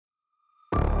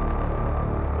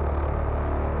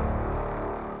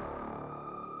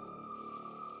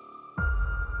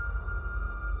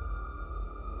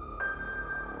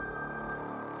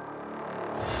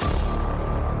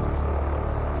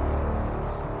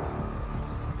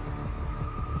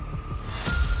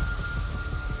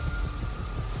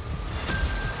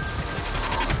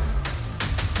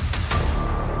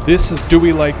This is Do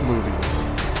We Like Movies?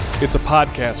 It's a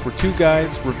podcast where two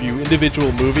guys review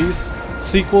individual movies,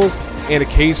 sequels, and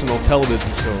occasional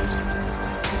television shows.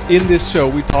 In this show,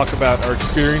 we talk about our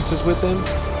experiences with them,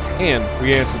 and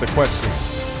we answer the question,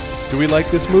 do we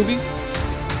like this movie?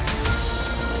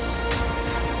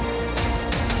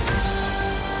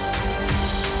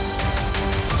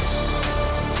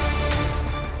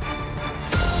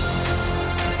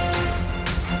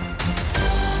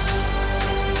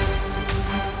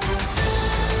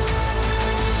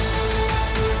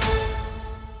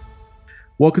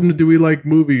 Welcome to Do We Like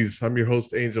Movies? I'm your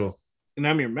host, Angel. And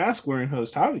I'm your mask-wearing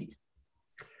host, Javi.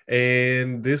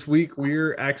 And this week,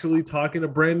 we're actually talking a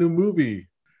brand new movie.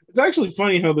 It's actually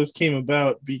funny how this came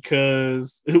about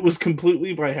because it was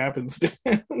completely by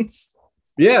happenstance.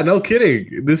 Yeah, no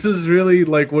kidding. This is really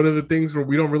like one of the things where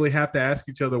we don't really have to ask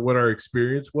each other what our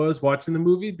experience was watching the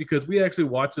movie because we actually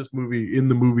watched this movie in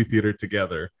the movie theater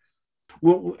together.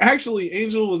 Well, actually,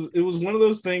 Angel it was one of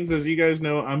those things, as you guys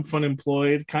know, I'm fun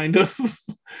employed, kind of.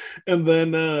 And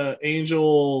then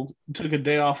Angel took a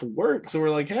day off of work. So we're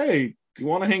like, hey, do you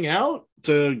want to hang out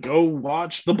to go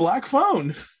watch The Black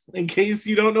Phone? In case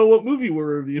you don't know what movie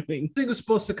we're reviewing. I think it was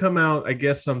supposed to come out, I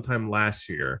guess, sometime last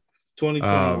year.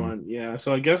 2021, yeah.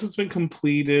 So I guess it's been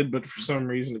completed, but for some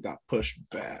reason it got pushed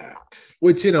back.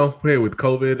 Which, you know, hey, with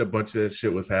COVID, a bunch of that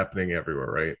shit was happening everywhere,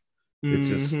 right?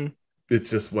 It's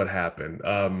just what happened.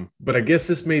 But I guess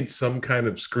this made some kind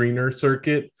of screener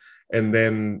circuit, and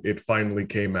then it finally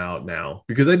came out now.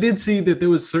 Because I did see that there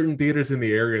was certain theaters in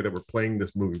the area that were playing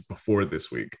this movie before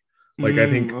this week. Like, I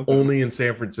think only in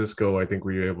San Francisco, I think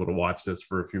we were able to watch this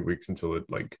for a few weeks until it,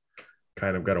 like,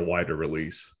 kind of got a wider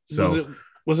release. So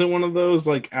was it one of those,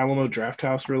 like, Alamo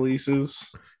Drafthouse releases?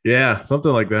 Yeah,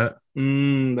 something like that.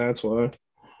 That's why.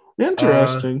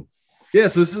 Interesting. Yeah,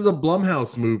 so this is a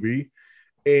Blumhouse movie.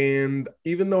 And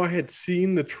even though I had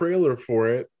seen the trailer for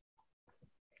it,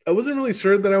 I wasn't really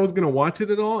sure that I was going to watch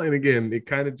it at all. And again, it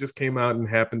kind of just came out in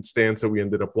happenstance, so we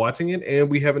ended up watching it. And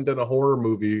we haven't done a horror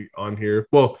movie on here.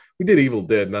 Well, we did Evil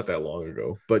Dead not that long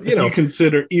ago. But, you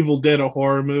consider Evil Dead a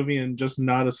horror movie and just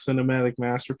not a cinematic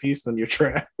masterpiece, then you're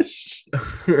trash.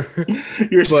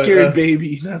 You're a scared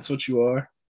baby. That's what you are.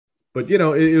 But, you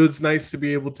know, it was nice to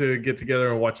be able to get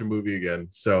together and watch a movie again.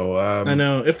 So I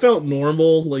know it felt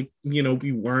normal. Like, you know,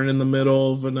 we weren't in the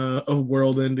middle of a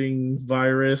world-ending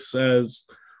virus as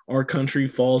our country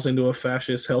falls into a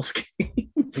fascist hellscape.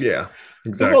 Yeah,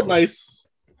 exactly. It felt nice.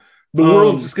 The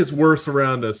world just gets worse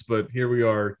around us, but here we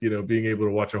are, you know, being able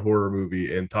to watch a horror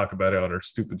movie and talk about it on our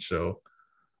stupid show.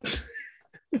 If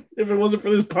it wasn't for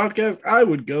this podcast, I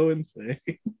would go insane.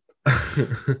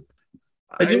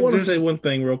 I do want to say one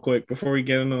thing real quick before we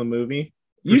get into the movie.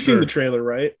 You've seen the trailer,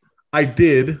 right? I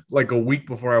did, like a week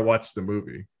before I watched the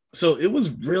movie. So it was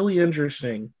really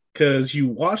interesting because you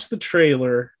watch the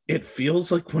trailer, it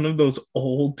feels like one of those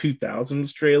old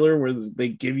 2000s trailer where they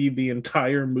give you the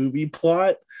entire movie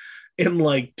plot in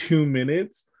like 2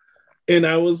 minutes. And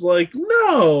I was like,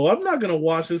 no, I'm not going to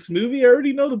watch this movie. I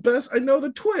already know the best. I know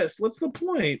the twist. What's the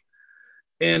point?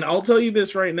 And I'll tell you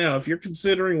this right now, if you're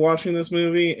considering watching this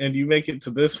movie and you make it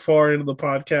to this far into the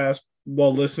podcast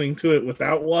while listening to it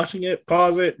without watching it,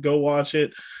 pause it, go watch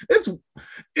it.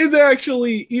 It's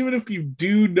actually, even if you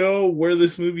do know where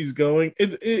this movie's going,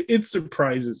 it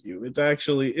surprises you. It's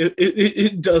actually,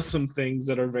 it does some things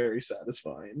that are very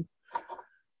satisfying.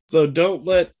 So don't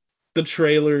let the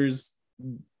trailers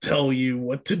tell you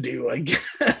what to do, I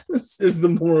guess, is the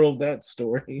moral of that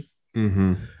story.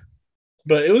 Mm-hmm.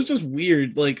 But it was just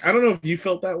weird. Like, I don't know if you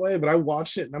felt that way, but I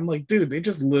watched it and I'm like, dude, they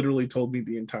just literally told me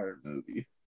the entire movie.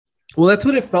 Well, that's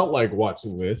what it felt like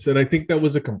watching this. And I think that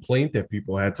was a complaint that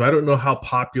people had. So I don't know how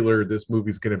popular this movie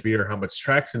is going to be or how much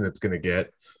traction it's going to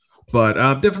get. But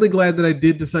I'm definitely glad that I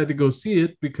did decide to go see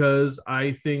it because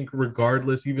I think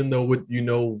regardless, even though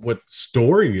what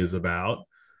story is about,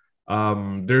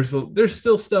 there's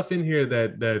still stuff in here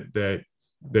that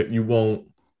you won't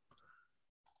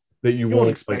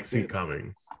like see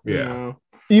coming. Yeah.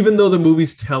 Even though the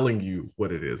movie's telling you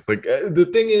what it is. Like the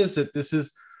thing is that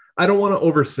I don't want to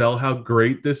oversell how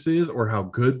great this is or how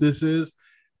good this is,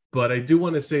 but I do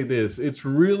want to say this. It's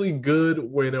really good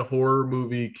when a horror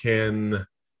movie can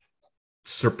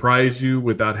surprise you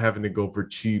without having to go for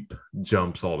cheap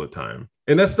jumps all the time.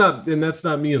 And that's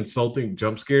not me insulting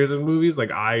jump scares in movies.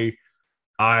 Like I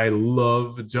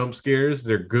love jump scares.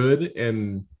 They're good,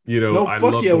 and I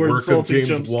love the work of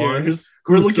James Wan.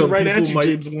 We're looking right at you,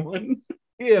 James Wan.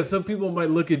 Yeah, some people might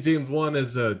look at James Wan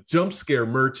as a jump scare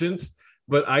merchant,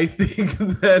 but I think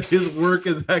that his work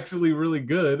is actually really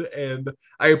good, and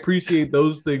I appreciate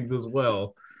those things as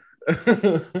well.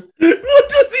 What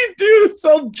does he do?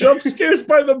 Sell jump scares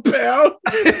by the pound?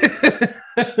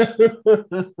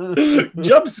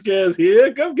 Jump scares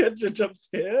here. Come get your jump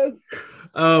scares.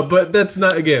 But that's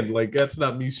not, again, like, that's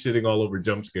not me shitting all over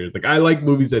jump scares. Like, I like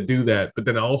movies that do that, but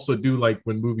then I also do like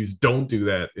when movies don't do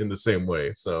that in the same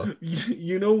way. So,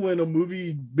 you know, when a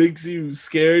movie makes you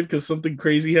scared because something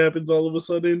crazy happens all of a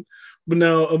sudden, but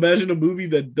now imagine a movie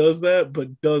that does that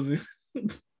but doesn't.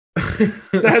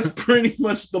 That's pretty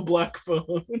much the Black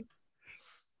Phone.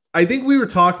 I think we were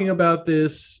talking about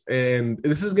this, and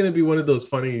this is going to be one of those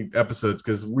funny episodes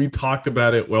because we talked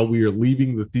about it while we were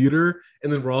leaving the theater,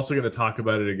 and then we're also going to talk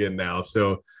about it again now.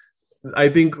 So I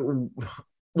think,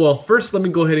 well, first, let me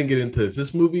go ahead and get into this.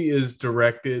 This movie is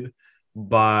directed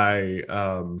by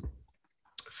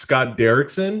Scott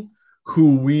Derrickson,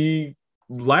 who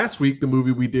last week, the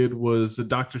movie we did was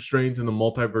Doctor Strange in the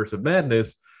Multiverse of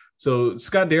Madness. So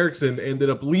Scott Derrickson ended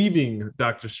up leaving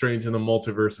Doctor Strange in the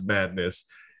Multiverse of Madness.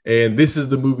 And this is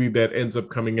the movie that ends up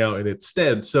coming out in its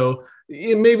stead. So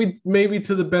maybe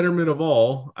to the betterment of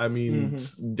all. I mean,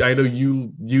 I know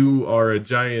you are a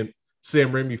giant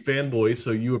Sam Raimi fanboy,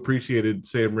 so you appreciated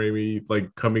Sam Raimi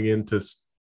like coming in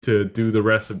to do the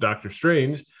rest of Doctor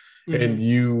Strange. And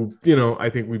you know, I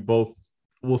think we both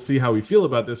will see how we feel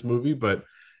about this movie, but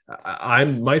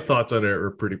my thoughts on it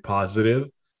are pretty positive.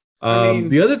 I mean,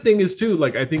 the other thing is too,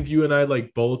 like, I think you and I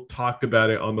like both talked about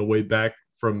it on the way back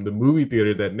from the movie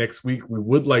theater that next week we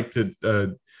would like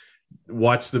to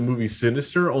watch the movie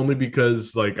Sinister, only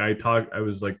because like I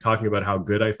was like talking about how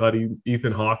good I thought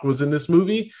Ethan Hawke was in this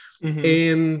movie.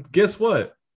 And guess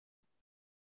what?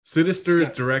 Sinister is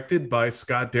directed by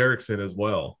Scott Derrickson as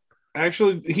well.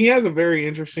 Actually, he has a very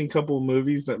interesting couple of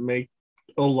movies that make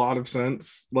a lot of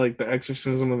sense, like The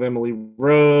Exorcism of Emily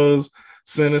Rose,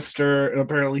 Sinister, and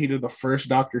apparently he did the first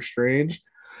Doctor Strange.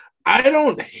 I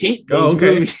don't hate those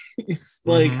movies.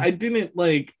 Like, I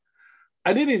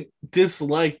didn't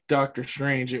dislike Doctor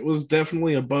Strange. It was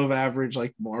definitely above average,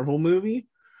 like, Marvel movie.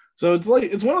 So it's like,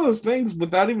 it's one of those things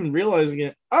without even realizing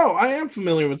it. Oh, I am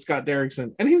familiar with Scott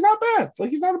Derrickson, and he's not bad.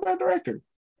 Like, he's not a bad director.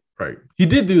 Right. He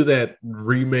did do that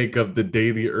remake of The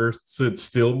Day the Earth Stood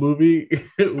Still movie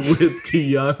with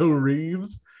Keanu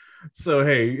Reeves. So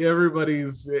hey,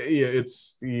 everybody's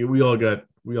we all got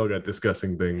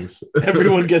discussing things.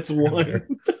 Everyone gets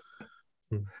one.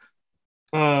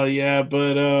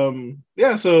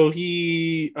 So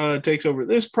he takes over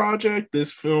this project.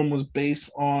 This film was based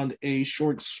on a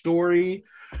short story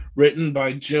written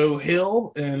by Joe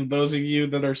Hill, and those of you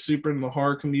that are super in the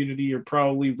horror community are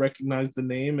probably recognize the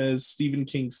name as Stephen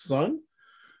King's son.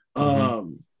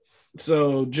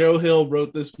 So Joe Hill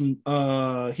wrote this.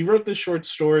 He wrote this short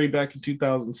story back in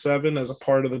 2007 as a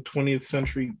part of the 20th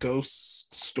Century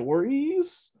Ghost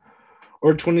Stories,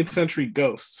 or 20th Century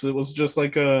Ghosts. It was just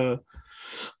like it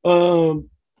was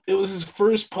his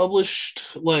first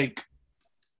published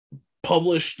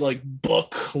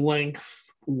book length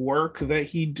work that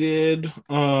he did.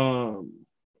 And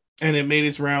it made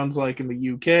its rounds like in the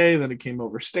UK. Then it came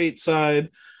over stateside.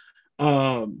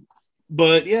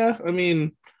 But yeah, I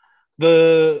mean.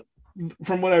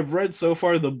 From what I've read so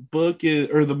far, the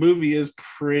movie is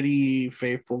pretty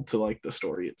faithful to like the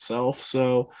story itself.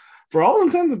 So for all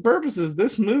intents and purposes,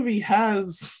 this movie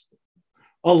has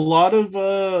a lot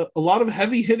of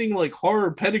heavy hitting like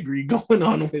horror pedigree going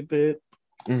on with it.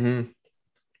 You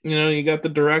know, you got the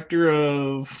director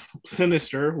of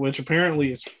Sinister, which apparently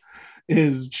is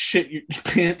pants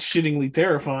shittingly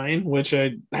terrifying, which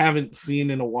I haven't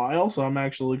seen in a while. So I'm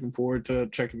actually looking forward to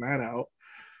checking that out.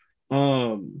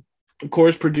 Of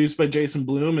course, produced by Jason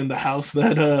Blum in the house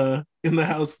that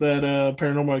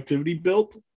Paranormal Activity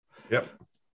built. Yep.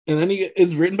 And then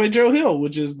it's written by Joe Hill,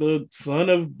 which is the son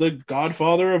of the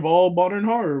godfather of all modern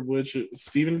horror, which is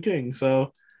Stephen King.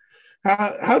 So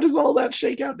how does all that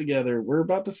shake out together? We're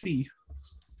about to see.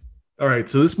 All right.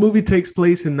 So this movie takes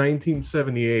place in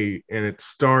 1978, and it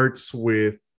starts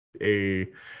with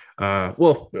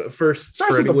first,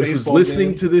 for anyone who's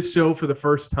listening to this show for the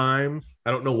first time, I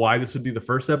don't know why this would be the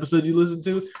first episode you listen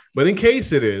to, but in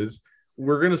case it is,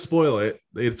 we're going to spoil it.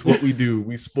 It's what we do.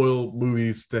 We spoil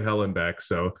movies to hell and back.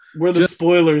 So we're the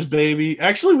spoilers, baby.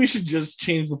 Actually, we should just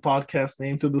change the podcast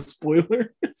name to The Spoilers.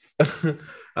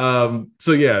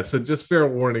 So just fair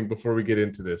warning before we get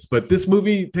into this. But this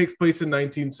movie takes place in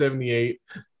 1978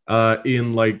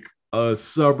 in like a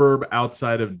suburb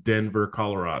outside of Denver,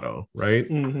 Colorado, right?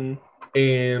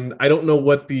 And I don't know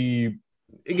what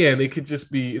it could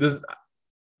just be.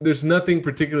 There's nothing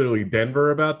particularly Denver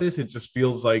about this. It just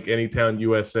feels like Anytown,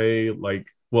 USA,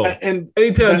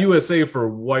 Anytown, USA for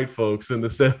white folks in the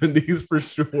 70s for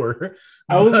sure.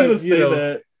 I was going to say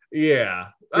that. Yeah.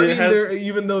 I mean,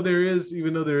 even though there is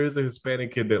a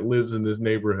Hispanic kid that lives in this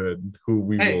neighborhood who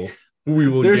we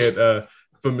will get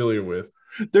familiar with.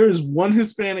 There's one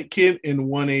Hispanic kid and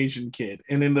one Asian kid,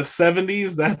 and in the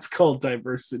 70s, that's called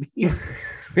diversity.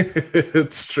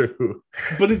 It's true,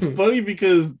 but it's funny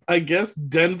because I guess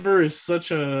Denver is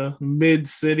such a mid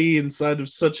city inside of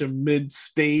such a mid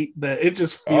state that it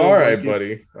just feels all right, like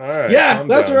buddy. All right, yeah,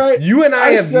 that's down. Right. You and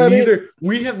I have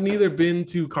neither been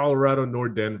to Colorado nor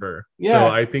Denver, so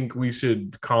I think we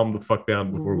should calm the fuck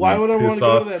down before Why would I want to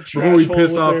go to that trash before we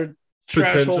piss off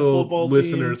potential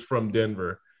listeners from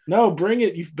Denver. No, bring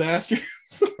it, you bastards.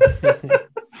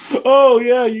 Oh,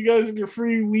 yeah, you guys and your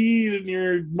free weed and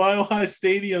your mile-high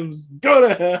stadiums. Go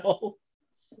to hell.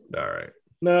 All right.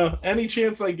 No, any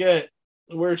chance I get,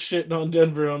 we're shitting on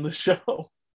Denver on the show. All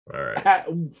right.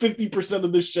 50%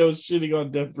 of this show is shitting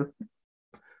on Denver.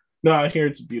 No, I hear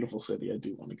it's a beautiful city. I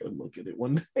do want to go look at it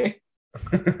one day.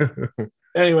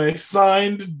 Anyway,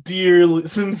 signed, dearly,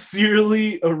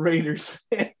 sincerely, a Raiders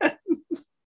fan.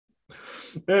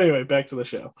 Anyway, back to the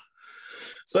show.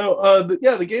 So,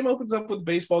 the game opens up with a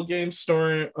baseball game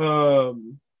starring,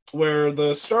 where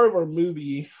the star of our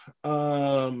movie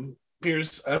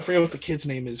appears. I forget what the kid's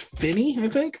name is. Finney, I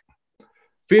think.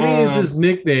 Finney is his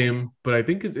nickname, but I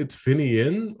think it's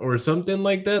Finian or something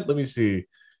like that. Let me see.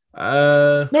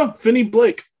 No, Finney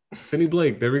Blake. Finney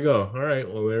Blake. There we go. All right.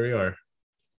 Well, there we are.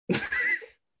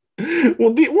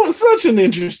 Well, such an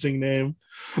interesting name.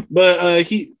 But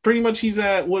he's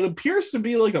at what appears to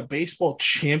be like a baseball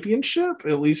championship,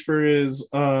 at least for his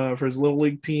little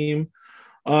league team.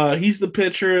 He's the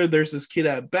pitcher. There's this kid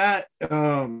at bat.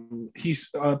 He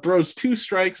throws 2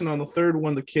 strikes, and on the third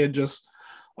one, the kid just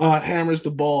hammers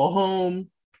the ball home,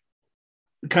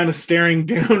 kind of staring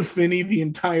down Finney the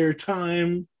entire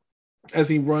time as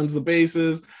he runs the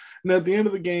bases. And at the end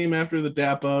of the game, after the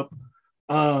dap up,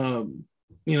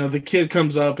 the kid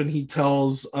comes up and he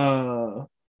tells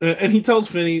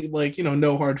Finney, like,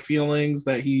 no hard feelings,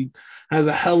 that he has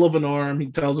a hell of an arm. He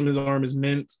tells him his arm is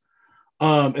mint,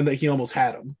 and that he almost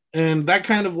had him. And that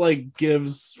kind of like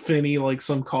gives Finney like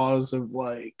some cause of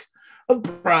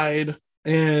pride.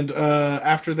 And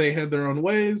after they head their own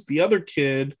ways, the other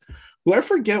kid, who I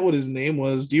forget what his name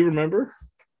was. Do you remember?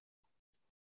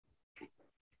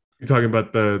 You're talking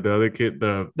about the other kid,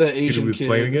 the Asian kid who was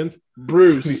playing against?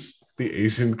 Bruce. The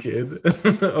Asian kid.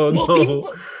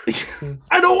 No.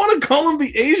 I don't want to call him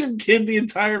the Asian kid the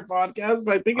entire podcast,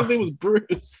 but I think his name was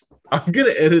Bruce. I'm going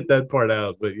to edit that part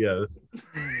out, but yes.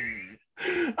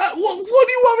 What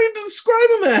do you want me to describe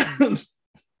him as?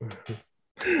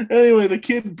 Anyway, the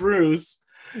kid Bruce,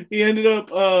 he ended up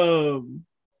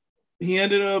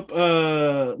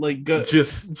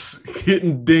just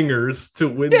hitting dingers to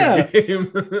win the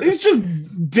game. He's just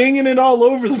dinging it all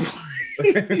over the place.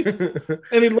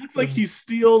 And it looks like he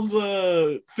steals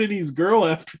Finney's girl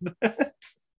after that.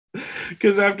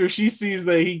 Because after she sees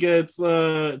that he gets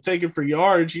taken for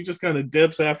yards, she just kind of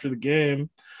dips after the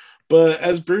game. But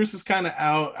as Bruce is kind of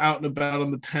out and about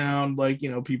on the town,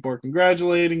 people are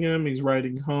congratulating him. He's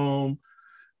riding home.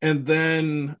 And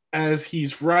then as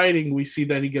he's riding, we see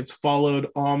that he gets followed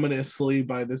ominously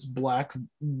by this blacked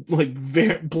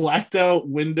out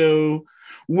windowless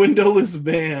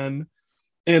van.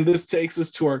 And this takes us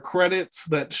to our credits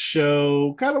that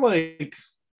show kind of like,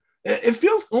 it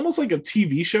feels almost like a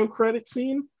TV show credit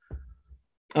scene.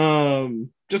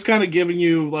 Just kind of giving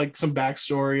you like some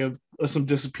backstory of some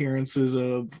disappearances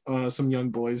of some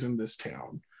young boys in this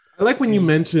town. I like when you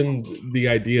mentioned the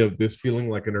idea of this feeling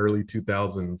like an early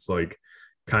 2000s like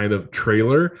kind of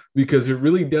trailer, because it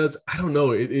really does. I don't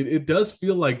know. It does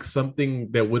feel like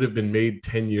something that would have been made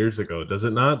 10 years ago. Does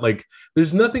it not? Like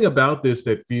there's nothing about this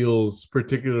that feels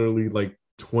particularly like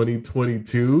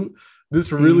 2022.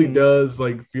 This really does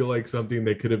like feel like something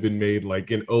that could have been made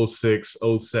like in 06,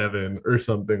 07 or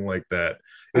something like that.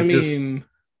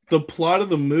 The plot of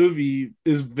the movie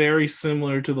is very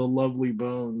similar to The Lovely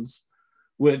Bones,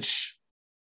 which,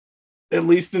 at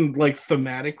least in like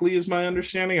thematically, is my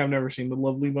understanding. I've never seen The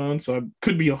Lovely Bones, so I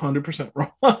could be 100%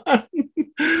 wrong.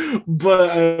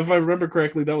 But if I remember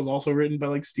correctly, that was also written by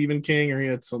like Stephen King, or he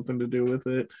had something to do with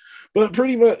it. But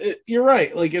pretty much, you're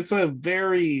right. Like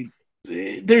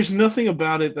there's nothing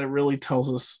about it that really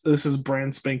tells us this is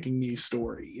brand spanking new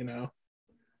story,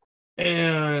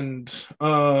 And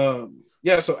so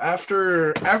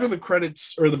after the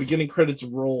credits, or the beginning credits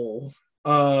roll,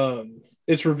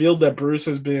 it's revealed that Bruce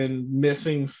has been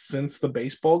missing since the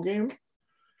baseball game.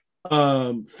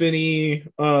 Finney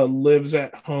lives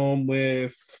at home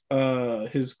with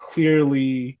his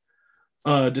clearly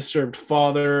disturbed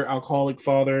father, alcoholic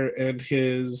father, and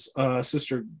his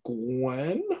sister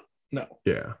Gwen. No.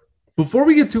 Yeah. Before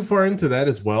we get too far into that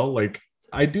as well, like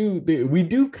we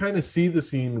do kind of see the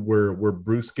scene where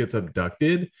Bruce gets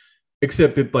abducted,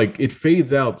 except it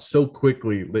fades out so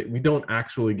quickly that we don't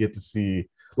actually get to see,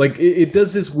 like it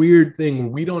does this weird thing where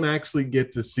we don't actually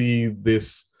get to see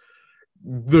this,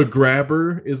 the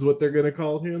grabber is what they're gonna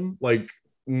call him, like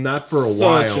not for a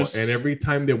while. And every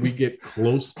time that we get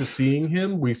close to seeing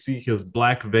him, we see his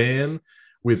black van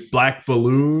with black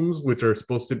balloons, which are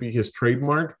supposed to be his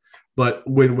trademark. But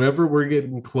whenever we're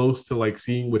getting close to like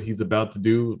seeing what he's about to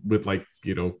do with, like,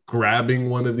 you know, grabbing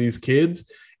one of these kids,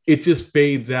 it just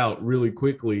fades out really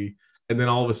quickly. And then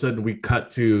all of a sudden we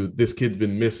cut to this kid's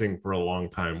been missing for a long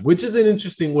time, which is an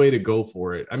interesting way to go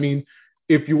for it. I mean,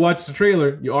 if you watch the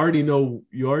trailer, you already know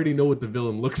what the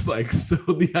villain looks like. So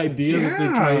the idea that they're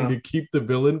trying to keep the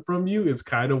villain from you is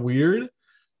kind of weird.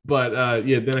 But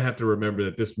then I have to remember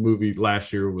that this movie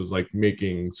last year was like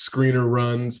making screener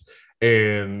runs,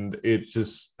 and it's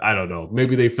just, I don't know,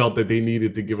 maybe they felt that they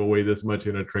needed to give away this much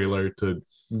in a trailer to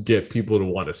get people to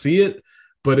want to see it.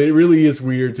 But it really is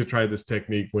weird to try this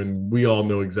technique when we all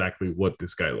know exactly what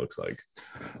this guy looks like.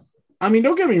 I mean,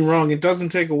 don't get me wrong, it doesn't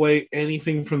take away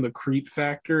anything from the creep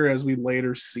factor, as we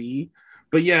later see.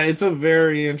 But yeah, it's a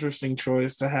very interesting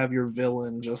choice to have your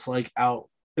villain just like out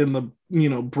in the, you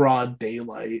know, broad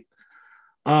daylight.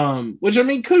 Which I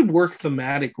mean could work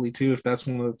thematically too, if that's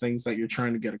one of the things that you're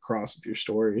trying to get across with your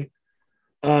story.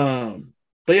 But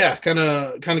yeah, kind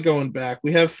of going back,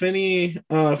 we have Finney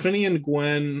and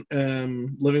Gwen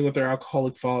living with their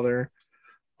alcoholic father.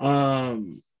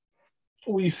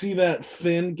 We see that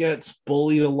Finn gets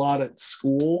bullied a lot at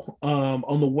school.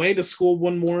 On the way to school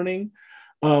one morning,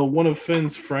 one of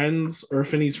Finney's friends,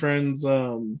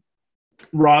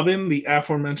 Robin, the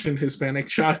aforementioned Hispanic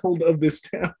child of this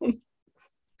town,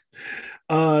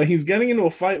 he's getting into a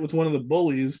fight with one of the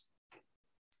bullies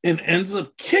and ends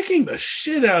up kicking the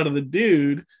shit out of the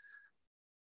dude,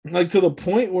 like to the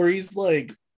point where he's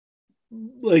like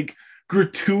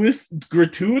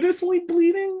gratuitously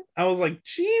bleeding. I was like,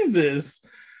 Jesus,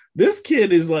 this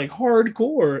kid is like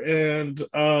hardcore. And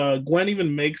Gwen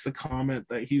even makes the comment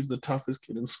that he's the toughest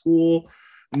kid in school,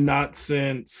 not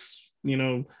since, you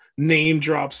know, name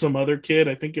drop some other kid.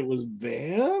 I think it was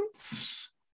Vance.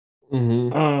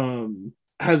 Mm-hmm.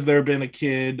 Has there been a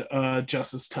kid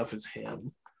just as tough as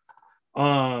him?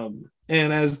 And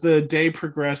as the day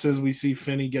progresses, we see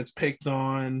Finney gets picked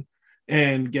on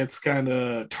and gets kind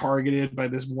of targeted by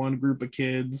this one group of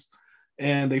kids,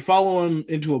 and they follow him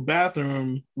into a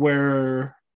bathroom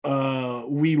where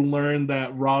we learn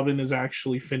that Robin is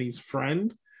actually Finney's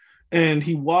friend. And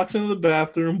he walks into the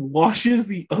bathroom, washes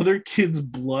the other kid's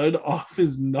blood off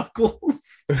his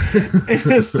knuckles,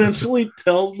 and essentially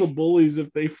tells the bullies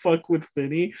if they fuck with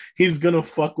Finney, he's gonna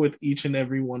fuck with each and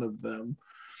every one of them,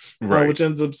 right? Which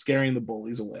ends up scaring the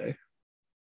bullies away.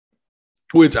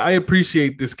 Which I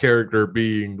appreciate this character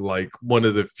being like one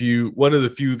of the few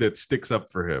that sticks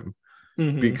up for him,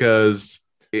 because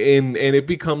and it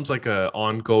becomes like a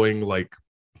ongoing like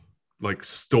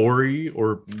story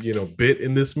or, you know, bit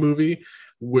in this movie,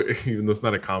 even though it's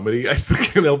not a comedy. I still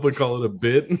can't help but call it a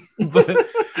bit. but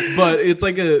it's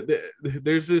like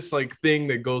there's this like thing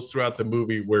that goes throughout the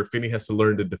movie where Finney has to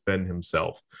learn to defend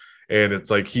himself, and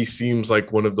it's like he seems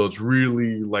like one of those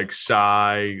really like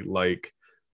shy, like,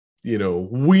 you know,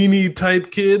 weenie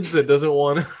type kids that doesn't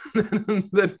want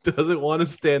to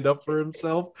stand up for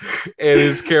himself. And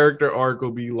his character arc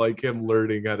will be like him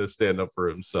learning how to stand up for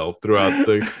himself throughout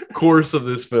the course of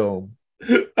this film.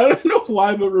 I don't know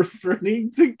why, but referring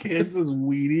to kids as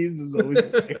weenies is always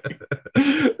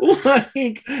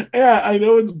like, yeah, I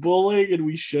know it's bullying and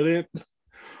we shouldn't,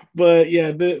 but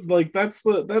yeah, that's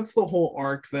the whole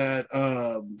arc that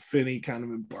Finney kind of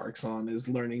embarks on, is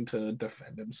learning to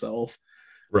defend himself.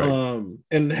 Right.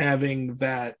 And having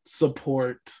that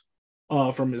support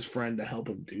from his friend to help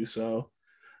him do so.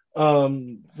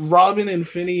 Robin and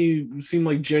Finney seem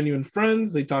like genuine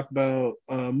friends. They talk about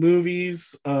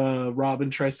movies. Robin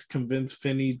tries to convince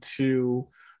Finney to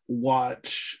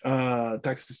watch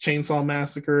Texas Chainsaw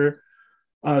Massacre,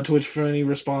 to which Finney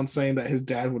responds saying that his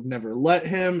dad would never let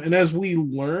him. And as we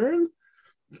learn,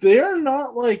 they're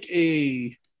not like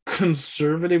a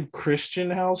conservative Christian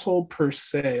household per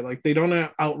se. Like, they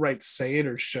don't outright say it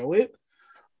or show it,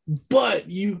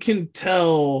 but you can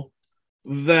tell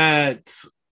that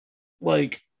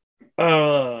like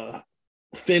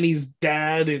Finney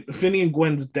and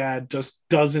Gwen's dad just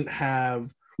doesn't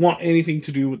want anything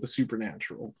to do with the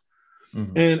supernatural.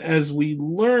 And as we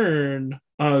learn,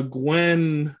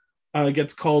 Gwen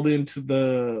gets called into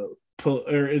the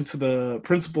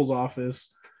principal's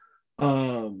office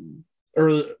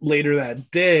or later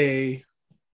that day,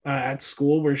 at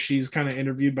school, where she's kind of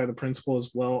interviewed by the principal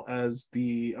as well as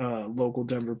the local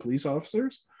Denver police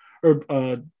officers, or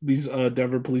these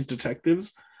Denver police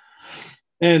detectives.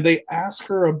 And they ask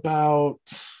her about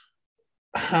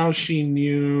how she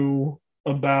knew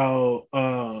about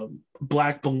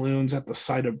black balloons at the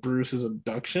site of Bruce's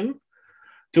abduction,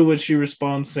 to which she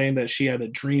responds saying that she had a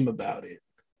dream about it.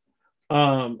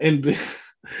 And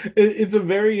it's a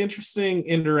very interesting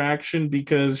interaction,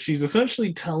 because she's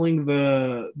essentially telling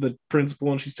the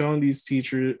principal, and she's telling these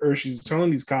teachers, or she's telling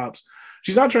these cops,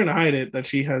 she's not trying to hide it, that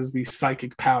she has these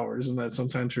psychic powers and that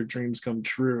sometimes her dreams come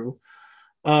true.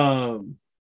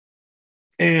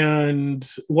 And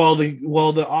while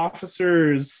the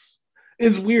officers,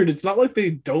 it's weird, it's not like they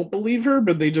don't believe her,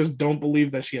 but they just don't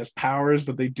believe that she has powers,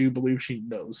 but they do believe she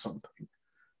knows something.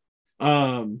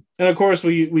 And of course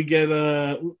we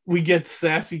get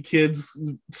sassy kids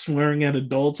swearing at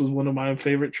adults, was one of my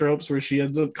favorite tropes, where she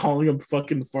ends up calling them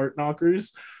fucking fart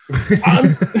knockers.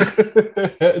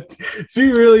 She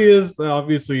really is,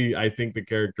 obviously, I think the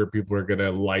character people are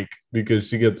gonna like, because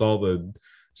she gets all the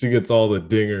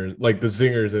dingers, like the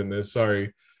zingers in this.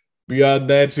 Sorry. Beyond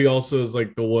that, she also is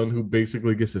like the one who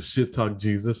basically gets to shit talk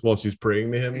Jesus while she's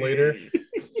praying to him later.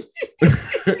 My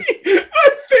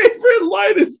favorite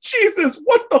line is, Jesus,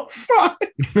 what the fuck?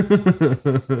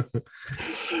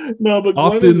 No, but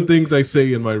often things I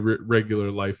say in my regular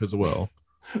life as well.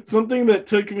 Something that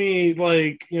took me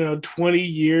 20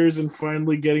 years and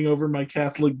finally getting over my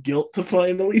Catholic guilt to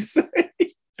finally say.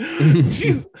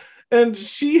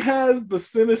 She has the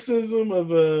cynicism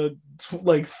of a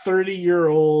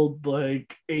 30-year-old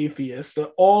atheist,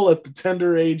 all at the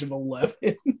tender age of 11.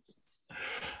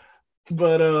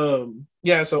 But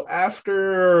yeah, so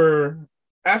after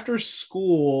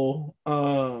school,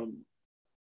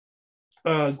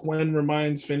 Gwen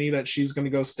reminds Finney that she's going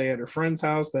to go stay at her friend's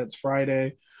house. That's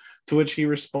Friday, to which he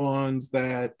responds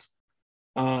that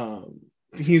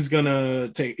he's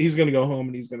gonna go home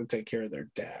and he's gonna take care of their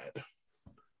dad.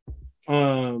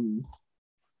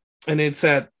 And it's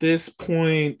at this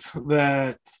point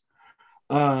that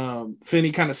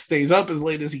Finney kind of stays up as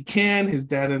late as he can. His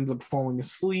dad ends up falling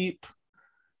asleep,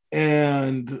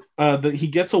 and he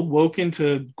gets awoken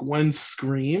to Gwen's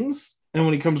screams. And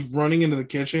when he comes running into the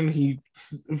kitchen, he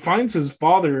finds his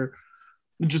father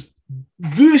just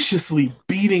viciously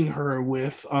beating her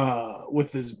with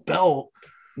his belt.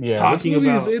 Yeah, talking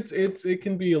about it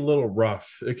can be a little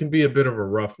rough. It can be a bit of a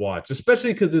rough watch,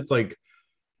 especially because it's like,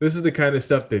 this is the kind of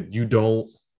stuff that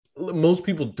most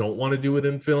people don't want to do it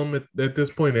in film at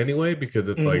this point anyway, because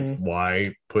it's like,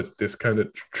 why put this kind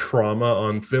of trauma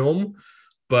on film?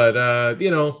 But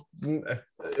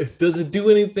does it do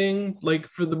anything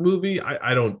for the movie?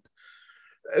 I don't.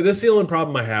 That's the only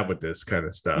problem I have with this kind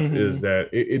of stuff, is that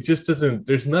it just doesn't.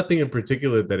 There's nothing in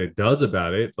particular that it does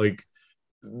about it.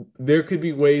 There could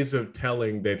be ways of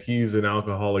telling that he's an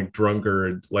alcoholic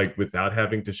drunkard, without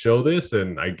having to show this.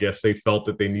 And I guess they felt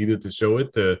that they needed to show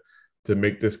it to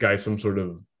make this guy some sort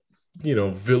of,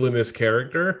 villainous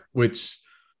character, which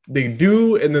they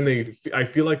do. And then I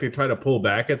feel like they try to pull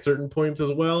back at certain points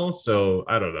as well. So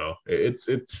I don't know.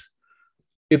 It's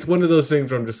one of those things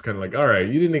where I'm just kind of like, all right,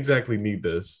 you didn't exactly need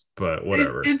this, but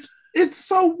whatever. It's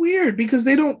so weird, because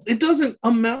it doesn't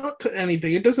amount to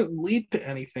anything. It doesn't lead to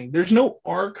anything. There's no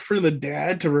arc for the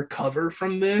dad to recover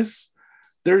from this.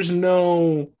 There's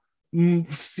no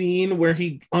scene where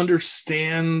he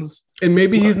understands. And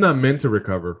maybe he's not meant to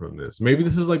recover from this. Maybe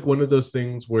this is one of those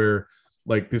things where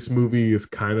this movie is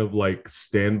kind of like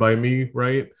Stand By Me,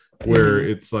 right? Where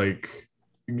it's like,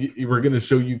 we're going to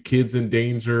show you kids in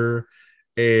danger.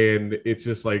 And it's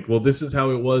just well, this is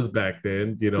how it was back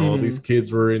then. All these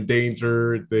kids were in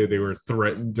danger. They were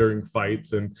threatened during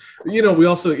fights. And, we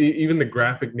also, even the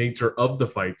graphic nature of the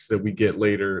fights that we get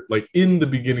later, in the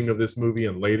beginning of this movie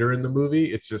and later in the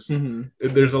movie, it's just,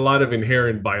 there's a lot of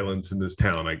inherent violence in this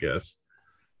town, I guess.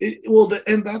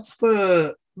 And that's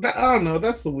I don't know.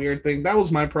 That's the weird thing. That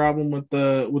was my problem with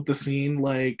the scene.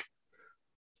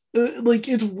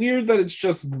 It's weird that it's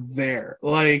just there.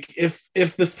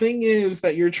 If the thing is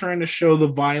that you're trying to show the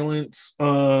violence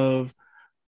of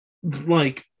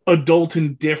adult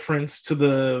indifference to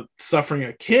the suffering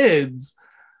of kids,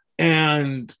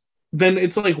 and then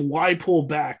it's why pull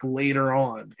back later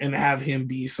on and have him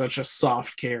be such a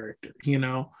soft character,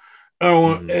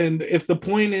 and if the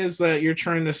point is that you're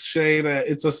trying to say that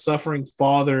it's a suffering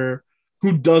father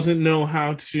who doesn't know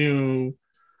how to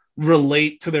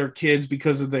relate to their kids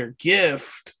because of their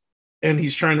gift, and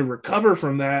he's trying to recover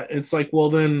from that, it's well,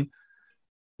 then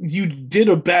you did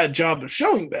a bad job of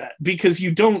showing that, because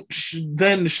you don't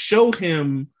then show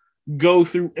him go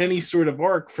through any sort of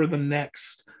arc for the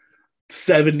next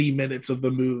 70 minutes of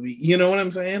the movie. You know what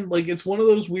I'm saying? Like, it's one of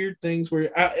those weird things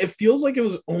where it feels like it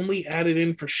was only added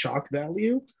in for shock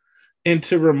value and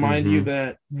to remind you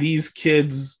that these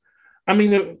kids, I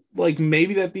mean, like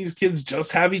maybe that these kids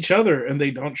just have each other and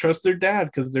they don't trust their dad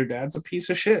because their dad's a piece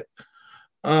of shit.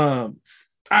 I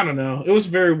don't know. It was a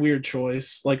very weird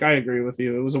choice. Like, I agree with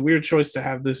you. It was a weird choice to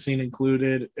have this scene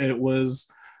included. It was,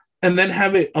 and then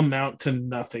have it amount to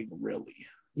nothing really,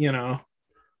 you know?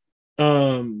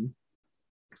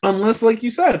 Unless, like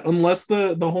you said, unless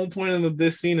the whole point of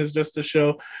this scene is just to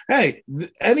show, hey,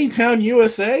 Anytown,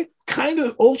 USA, kind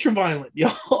of ultra violent,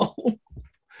 y'all.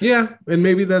 Yeah, and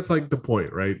maybe that's like the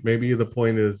point, right? Maybe the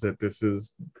point is that this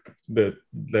is that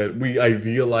we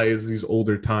idealize these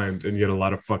older times, and yet a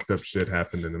lot of fucked up shit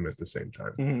happened in them at the same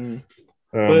time. Mm-hmm.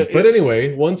 But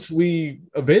anyway, once we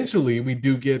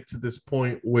do get to this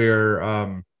point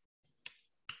where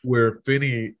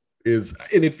Finney is,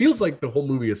 and it feels like the whole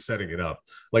movie is setting it up.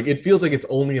 Like, it feels like it's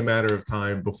only a matter of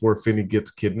time before Finney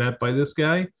gets kidnapped by this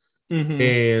guy.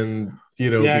 And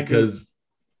because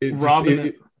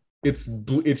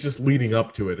it's just leading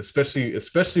up to it,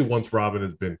 especially once Robin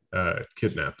has been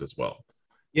kidnapped as well.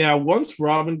 Yeah, once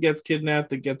Robin gets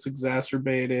kidnapped, it gets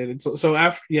exacerbated. So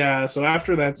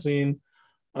after that scene,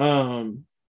 and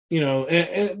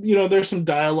there's some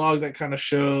dialogue that kind of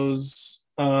shows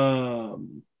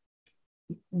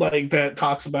like that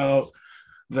talks about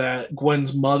that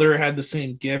Gwen's mother had the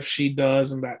same gift she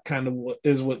does, and that kind of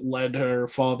is what led her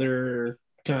father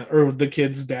or the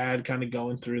kid's dad kind of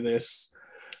going through this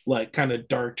like kind of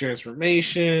dark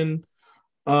transformation.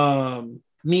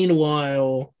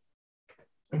 Meanwhile,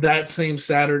 that same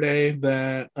Saturday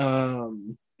that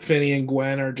Finney and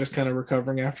Gwen are just kind of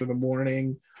recovering after the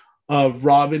morning,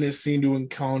 Robin is seen to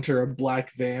encounter a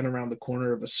black van around the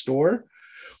corner of a store,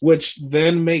 which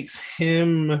then makes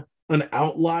him an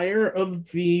outlier of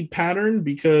the pattern,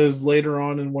 because later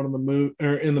on in one of the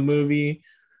movie,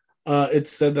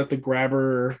 it's said that the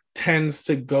grabber tends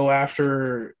to go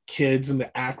after kids in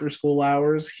the after school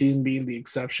hours, him being the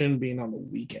exception, being on the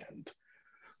weekend.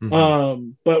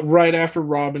 But right after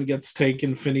Robin gets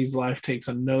taken, Finney's life takes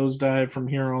a nosedive from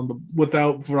here on.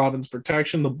 Without Robin's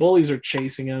protection, the bullies are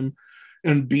chasing him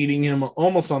and beating him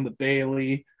almost on the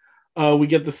daily. We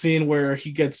get the scene where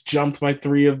he gets jumped by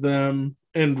 3 of them,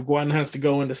 and Gwen has to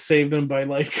go in to save them by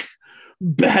like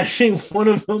bashing one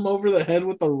of them over the head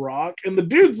with a rock, and the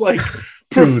dude's like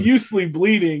profusely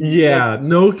bleeding. Yeah,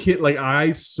 no kid. Like,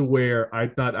 I swear, I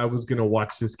thought I was gonna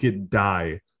watch this kid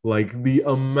die. Like, the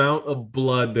amount of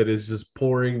blood that is just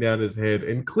pouring down his head,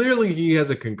 and clearly he has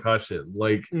a concussion.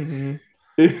 Like,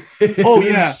 oh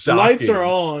yeah, lights are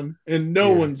on and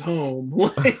no one's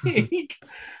home.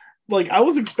 Like I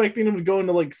was expecting him to go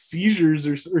into like seizures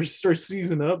or start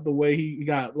seizing up the way he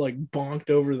got like bonked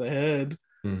over the head.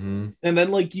 And then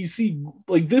like you see,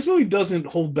 like this movie doesn't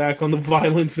hold back on the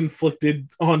violence inflicted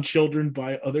on children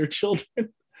by other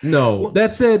children. No,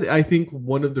 that said, I think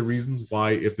one of the reasons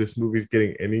why, if this movie is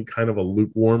getting any kind of a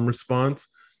lukewarm response,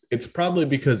 it's probably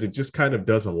because it just kind of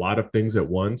does a lot of things at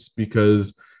once,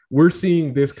 because we're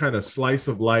seeing this kind of slice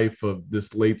of life of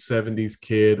this late 70s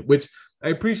kid, which I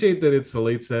appreciate that it's the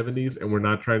late 70s and we're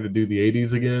not trying to do the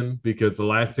 80s again, because the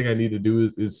last thing I need to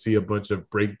do is see a bunch of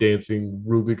breakdancing,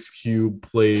 Rubik's Cube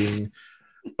playing,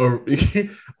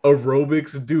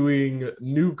 aerobics doing,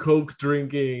 new Coke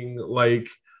drinking, like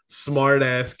smart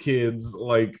ass kids.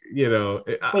 Like,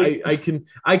 I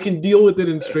can deal with it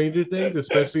in Stranger Things,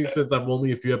 especially since I'm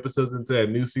only a few episodes into that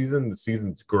new season. The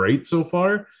season's great so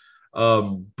far.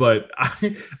 But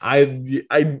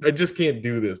I just can't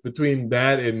do this between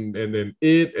that and then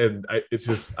it's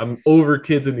just, I'm over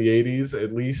kids in the 80s.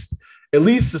 At least the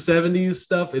 70s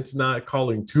stuff, it's not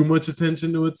calling too much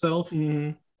attention to itself.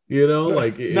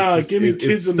 Like, give me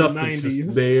kids in the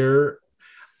 90s there.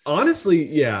 Honestly,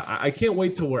 yeah, I can't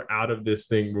wait till we're out of this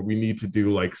thing where we need to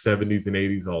do like 70s and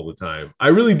 80s all the time. I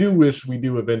really do wish we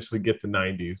do eventually get to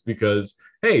 90s, because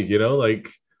hey, like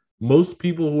most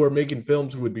people who are making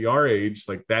films who would be our age,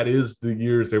 like that is the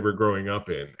years they were growing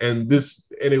up in. And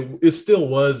it still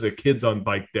was a kids on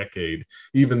bike decade,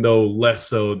 even though less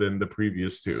so than the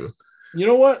previous two. You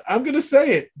know what? I'm going to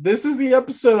say it. This is the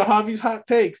episode of Javi's Hot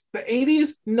Takes. The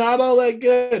 80s, not all that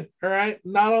good. All right.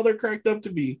 Not all they're cracked up to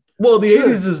be. Well, the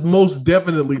 80s is most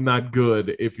definitely not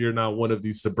good if you're not one of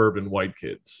these suburban white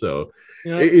kids. So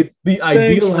the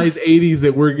idealized 80s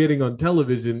that we're getting on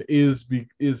television is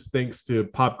thanks to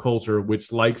pop culture,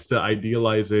 which likes to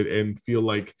idealize it and feel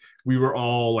like we were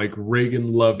all like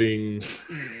Reagan loving,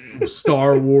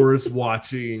 Star Wars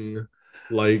watching,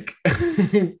 like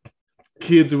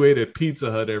kids who ate at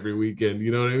Pizza Hut every weekend.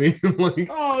 You know what I mean? Like,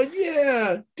 oh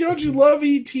yeah, don't you love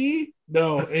E.T.?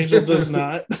 No, Angel does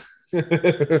not.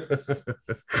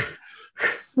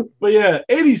 But yeah,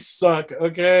 80s suck,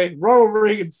 okay? Ronald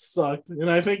Reagan sucked. And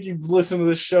I think you've listened to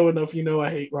this show enough, you know I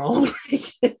hate Ronald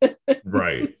Reagan.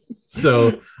 Right.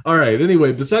 So, all right.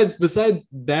 Anyway, besides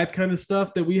that kind of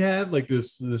stuff that we have, like the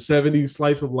 70s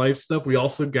slice of life stuff, we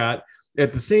also got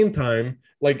at the same time,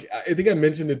 like I think I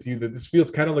mentioned it to you that this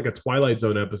feels kind of like a Twilight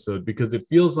Zone episode because it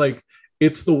feels like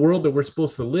it's the world that we're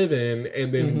supposed to live in,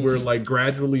 and then we're like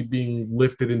gradually being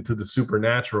lifted into the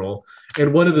supernatural.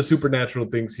 And one of the supernatural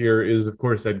things here is, of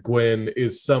course, that Gwen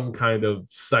is some kind of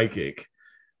psychic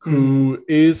who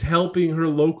is helping her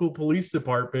local police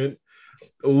department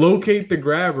locate the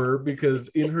grabber because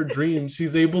in her dreams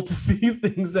she's able to see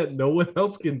things that no one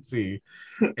else can see.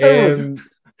 And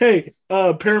hey,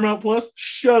 Paramount Plus,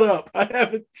 shut up. I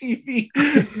have a TV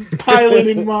pilot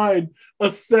in mind. A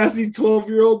sassy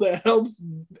 12-year-old that helps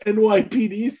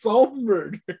NYPD solve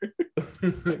murder.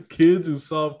 Kids who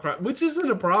solve crime, which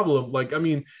isn't a problem. Like, I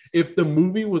mean, if the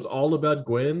movie was all about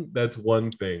Gwen, that's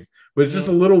one thing. But it's just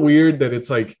a little weird that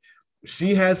it's like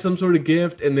she has some sort of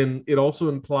gift, and then it also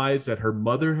implies that her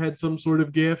mother had some sort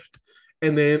of gift.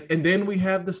 And then we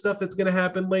have the stuff that's going to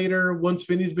happen later once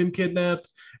Finney's been kidnapped.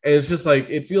 And it's just like,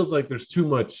 it feels like there's too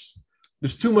much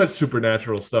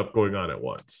supernatural stuff going on at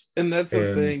once. And that's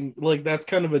the thing, like that's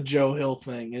kind of a Joe Hill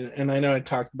thing. And I know I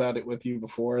talked about it with you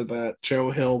before that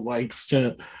Joe Hill likes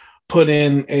to put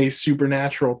in a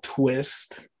supernatural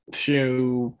twist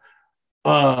to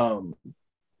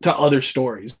other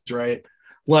stories, right?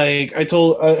 Like I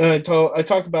talked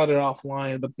about it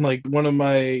offline, but like one of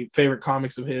my favorite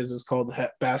comics of his is called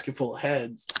Basket Full of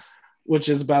Heads, which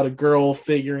is about a girl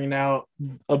figuring out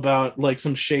about like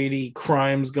some shady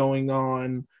crimes going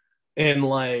on, and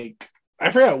like I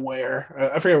forget where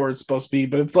it's supposed to be,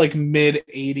 but it's like mid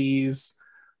 80s,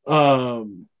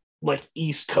 like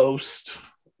East Coast,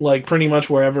 like pretty much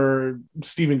wherever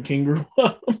Stephen King grew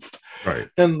up. Right.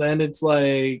 And then it's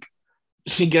like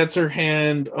she gets her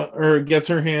hands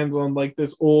on like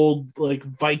this old like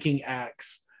Viking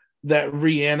axe that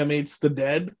reanimates the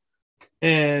dead.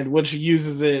 And when she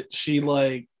uses it, she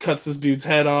like cuts this dude's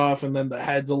head off, and then the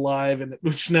head's alive. And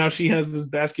which now she has this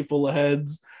basket full of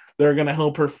heads that are gonna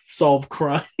help her solve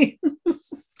crimes.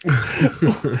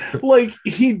 Like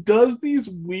he does these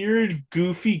weird,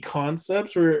 goofy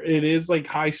concepts where it is like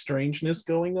high strangeness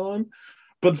going on,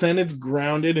 but then it's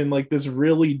grounded in like this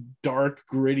really dark,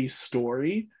 gritty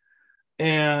story.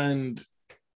 And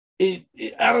it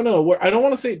I don't know, I don't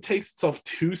want to say it takes itself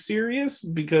too serious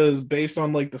because based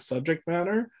on like the subject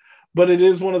matter, but it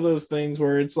is one of those things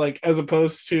where it's like, as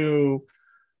opposed to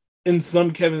in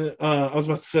some Kevin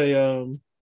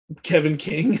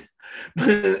King, but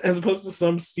as opposed to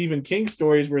some Stephen King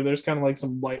stories where there's kind of like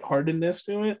some lightheartedness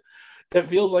to it, it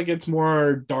feels like it's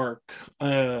more dark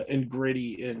and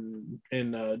gritty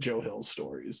in Joe Hill's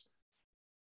stories.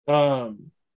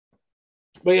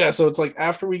 But yeah, so it's like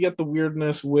after we get the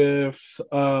weirdness with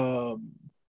not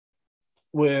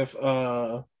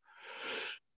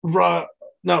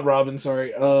Robin,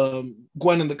 sorry,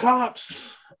 Gwen and the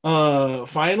cops,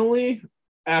 finally,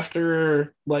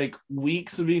 after like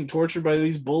weeks of being tortured by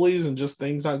these bullies and just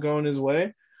things not going his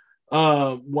way,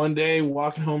 one day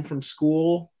walking home from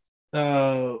school,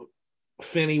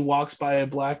 Finney walks by a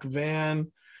black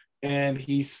van and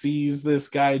he sees this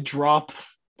guy drop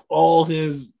all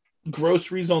his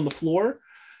groceries on the floor.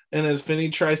 And as Finney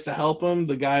tries to help him,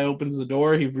 the guy opens the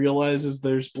door. He realizes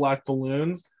there's black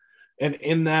balloons. And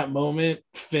in that moment,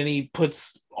 Finney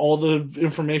puts all the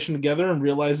information together and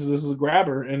realizes this is a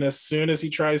grabber. And as soon as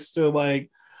he tries to like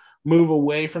move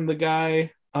away from the guy,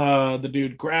 the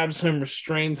dude grabs him,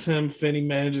 restrains him. Finney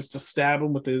manages to stab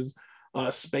him with his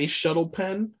space shuttle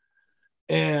pen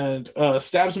and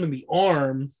stabs him in the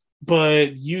arm,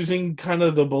 but using kind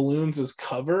of the balloons as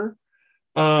cover,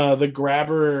 the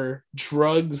grabber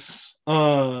drugs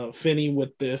Finney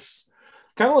with this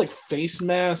kind of like face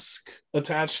mask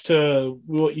attached to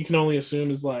what you can only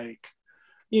assume is like,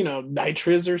 you know,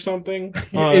 nitrous or something.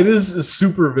 It is a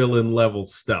super villain level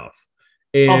stuff.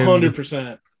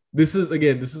 100%. This is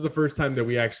the first time that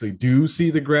we actually do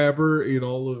see the grabber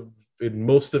in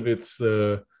most of its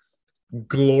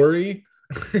glory.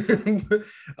 So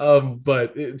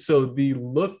the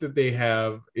look that they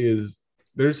have is,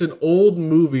 there's an old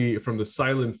movie from the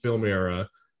silent film era,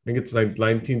 I think it's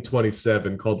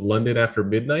 1927, called London After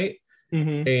Midnight.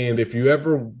 Mm-hmm. And if you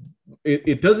ever,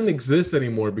 it doesn't exist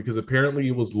anymore because apparently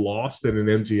it was lost in an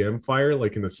MGM fire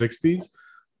like in the 60s.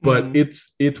 But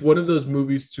it's one of those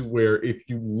movies to where if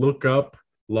you look up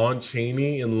Lon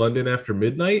Chaney in London After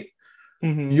Midnight,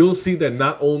 you'll see that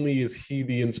not only is he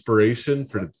the inspiration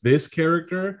for this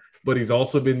character, but he's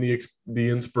also been the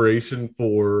inspiration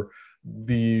for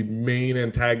the main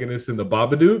antagonist in the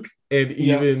Babadook, and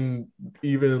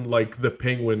even like the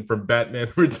Penguin from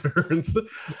Batman Returns.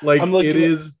 Like it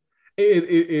is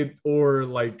it or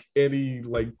like any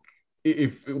like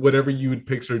if whatever you would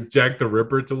picture Jack the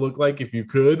Ripper to look like if you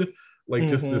could, like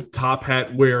just this top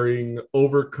hat wearing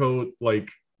overcoat like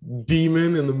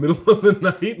demon in the middle of the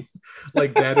night.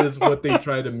 Like that is what they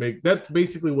try to make. That's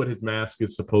basically what his mask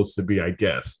is supposed to be, I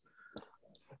guess.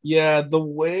 Yeah, the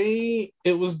way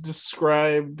it was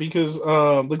described, because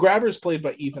the Grabber is played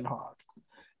by Ethan Hawke,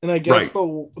 and I guess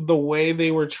the way they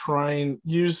were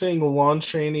using Lon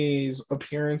Chaney's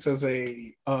appearance as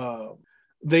a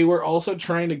they were also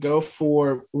trying to go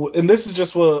for, and this is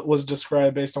just what was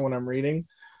described based on what I'm reading,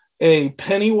 a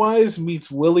Pennywise meets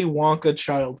Willy Wonka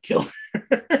child killer.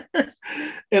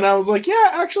 And I was like, yeah,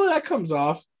 actually that comes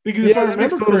off. Because if I remember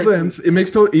makes total sense. It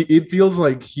makes it feels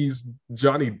like he's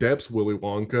Johnny Depp's Willy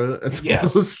Wonka as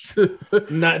opposed to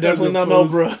definitely not Mel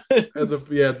Brooks.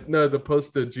 As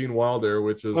opposed to Gene Wilder,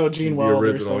 which is Gene the Wilder,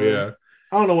 original. sorry. Yeah,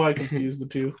 I don't know why I confused the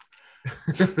two.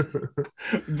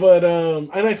 But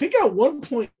and I think at one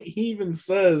point he even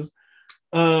says,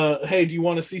 "Hey, do you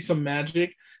want to see some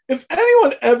magic?" If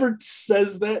anyone ever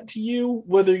says that to you,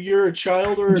 whether you're a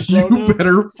child or a grown-up, you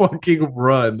better fucking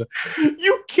run.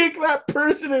 You kick that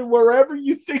person in wherever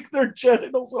you think their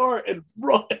genitals are and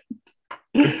run.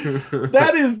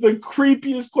 That is the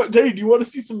creepiest question. Hey, do you want to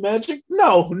see some magic?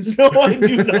 No, I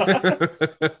do not.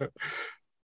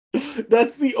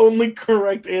 That's the only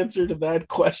correct answer to that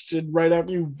question right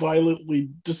after you violently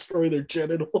destroy their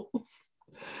genitals.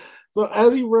 So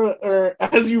as you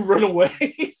run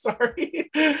away, sorry.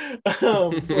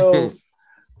 So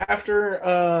after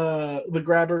the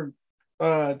Grabber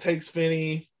takes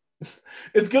Finney,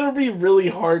 it's gonna be really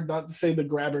hard not to say the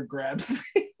Grabber grabs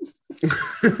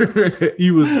things.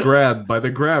 He was grabbed by the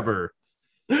Grabber.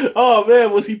 Oh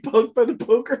man, was he poked by the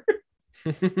poker?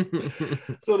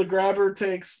 So the Grabber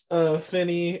takes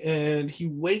Finney, and he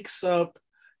wakes up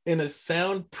in a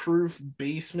soundproof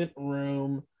basement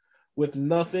room with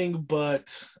nothing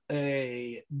but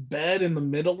a bed in the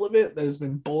middle of it that has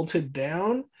been bolted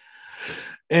down,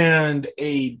 and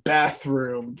a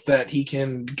bathroom that he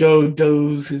can go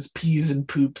doze his pees and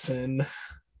poops in.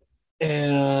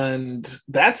 And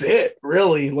that's it,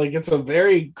 really. Like, it's a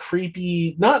very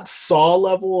creepy, not Saw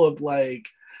level of like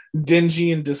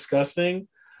dingy and disgusting,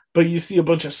 but you see a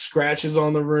bunch of scratches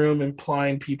on the room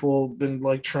implying people have been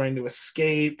like trying to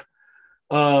escape.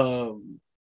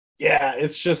 Yeah,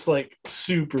 it's just like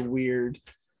super weird.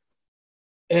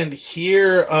 And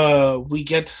here we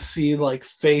get to see like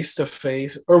face to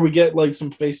face, or we get like some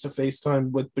face to face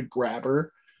time with the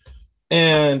Grabber.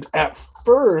 And at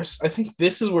first, I think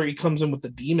this is where he comes in with the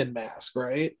demon mask,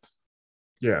 right?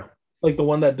 Yeah. Like the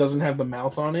one that doesn't have the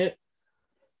mouth on it.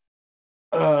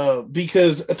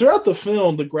 Because throughout the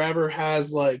film, the Grabber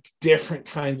has like different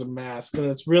kinds of masks. And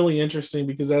it's really interesting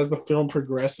because as the film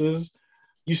progresses,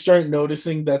 you start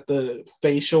noticing that the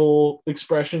facial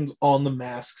expressions on the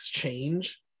masks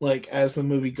change, like as the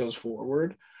movie goes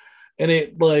forward. And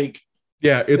it like,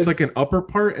 yeah, it's like an upper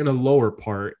part and a lower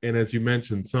part. And as you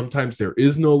mentioned, sometimes there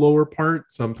is no lower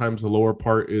part. Sometimes the lower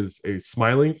part is a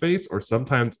smiling face, or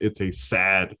sometimes it's a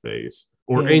sad face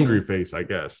or angry face, I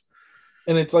guess.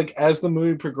 And it's like as the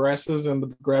movie progresses and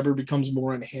the Grabber becomes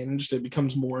more unhinged, it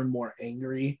becomes more and more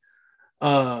angry.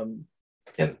 And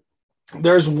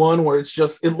there's one where it's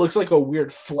just, it looks like a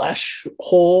weird flesh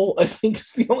hole, I think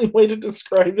is the only way to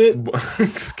describe it.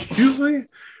 Excuse me?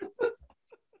 I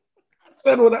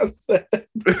said what I said.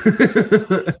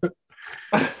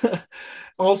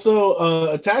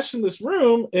 Also, attached in this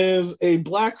room is a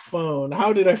black phone.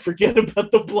 How did I forget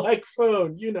about the black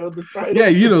phone? You know, the title. Yeah,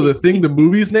 you know, the thing the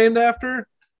movie's named after?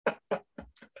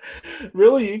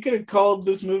 Really? You could have called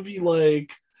this movie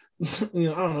like, you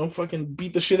know, I don't know, fucking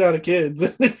beat the shit out of kids.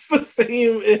 It's the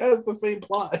same, it has the same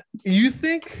plot. Do you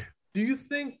think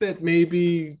that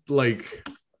maybe like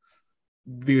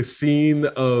the scene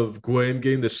of Gwen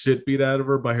getting the shit beat out of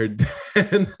her by her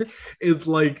dad is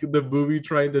like the movie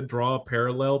trying to draw a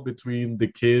parallel between the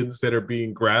kids that are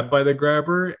being grabbed by the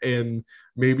Grabber and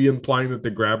maybe implying that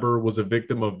the Grabber was a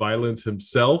victim of violence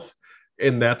himself?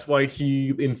 And that's why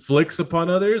he inflicts upon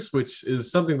others, which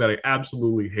is something that I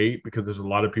absolutely hate, because there's a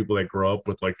lot of people that grow up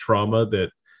with like trauma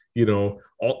that, you know,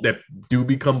 that do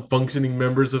become functioning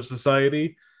members of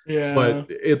society. Yeah. But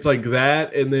it's like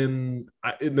that. And then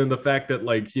the fact that,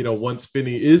 like, you know, once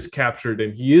Finney is captured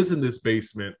and he is in this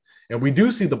basement and we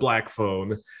do see the black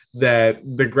phone, that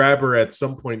the Grabber at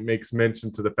some point makes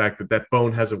mention to the fact that that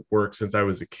phone hasn't worked since I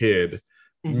was a kid.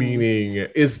 Meaning,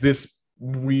 is this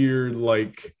weird,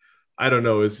 like, I don't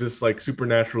know, is this like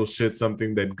supernatural shit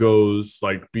something that goes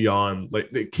like beyond,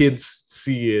 like the kids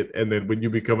see it and then when you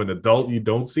become an adult you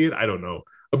don't see it? I don't know.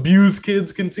 Abused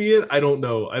kids can see it? I don't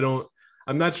know.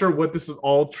 I'm not sure what this is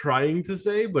all trying to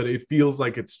say, but it feels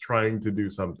like it's trying to do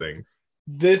something.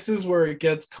 This is where it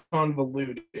gets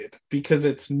convoluted because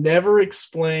it's never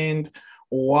explained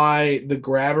why the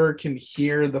grabber can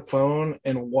hear the phone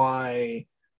and why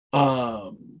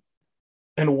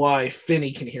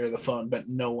Finney can hear the phone, but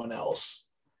no one else.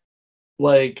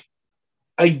 Like,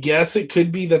 I guess it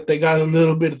could be that they got a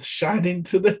little bit of the shine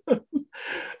into them.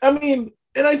 I mean,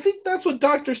 and I think that's what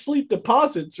Dr. Sleep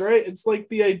deposits, right? It's like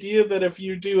the idea that if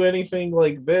you do anything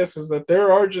like this, is that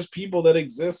there are just people that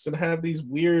exist and have these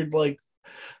weird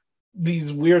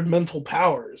mental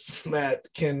powers that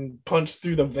can punch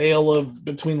through the veil of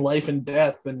between life and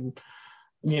death, and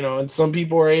and some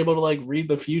people are able to like read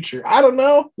the future. I don't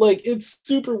know, like it's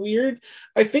super weird.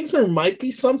 I think there might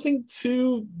be something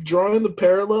to drawing the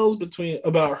parallels between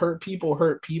about hurt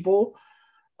people.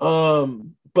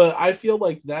 But I feel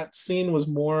like that scene was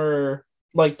more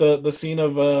like the scene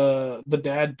of the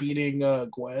dad beating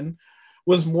Gwen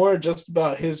was more just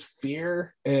about his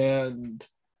fear and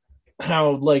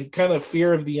how like kind of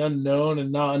fear of the unknown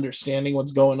and not understanding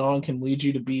what's going on can lead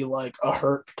you to be like a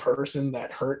hurt person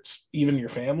that hurts even your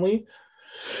family.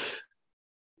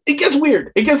 It gets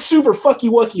weird. It gets super fucky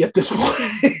wucky at this point.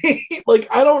 Like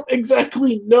I don't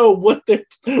exactly know what's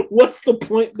the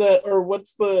point that, or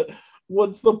what's the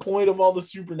point of all the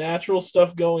supernatural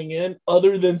stuff going in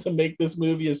other than to make this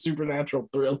movie a supernatural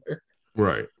thriller.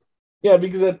 Right. Yeah,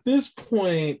 because at this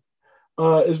point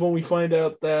is when we find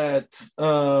out that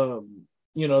the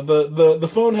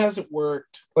phone hasn't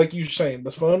worked. Like you're saying,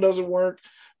 the phone doesn't work.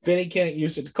 Finney can't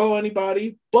use it to call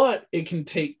anybody, but it can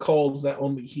take calls that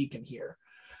only he can hear.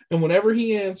 And whenever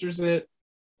he answers it,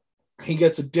 he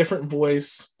gets a different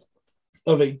voice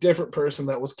of a different person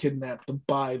that was kidnapped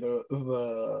by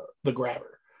the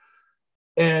grabber.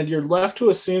 And you're left to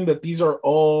assume that these are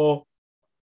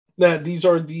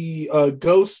the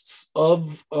ghosts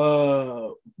of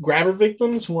grabber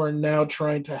victims who are now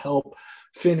trying to help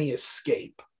Finney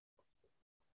escape.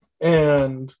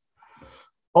 And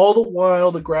all the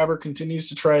while, the grabber continues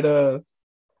to try to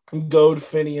goad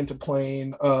Finney into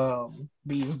playing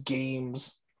these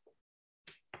games,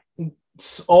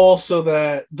 all so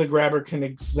that the grabber can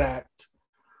exact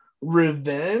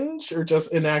revenge or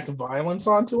just enact violence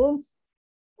onto him.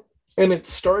 And it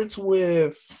starts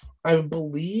with, I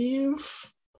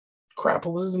believe, what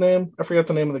was his name? I forgot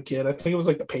the name of the kid. I think it was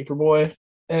like the paper boy.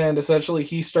 And essentially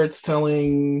he starts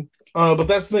telling, but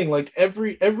that's the thing, like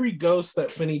every ghost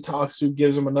that Finney talks to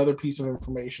gives him another piece of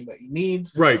information that he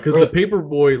needs. Right, because the paper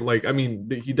boy, like, I mean,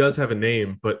 he does have a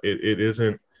name, but it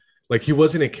isn't, like, he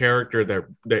wasn't a character that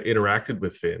interacted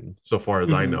with Finn, so far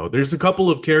as I know. There's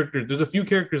a few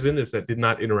characters in this that did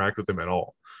not interact with him at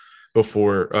all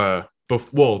before,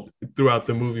 throughout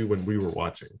the movie when we were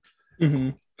watching. Mm-hmm.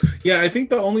 Yeah, I think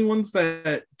the only ones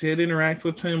that did interact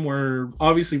with him were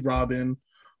obviously Robin,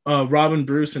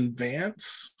 Bruce, and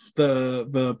Vance,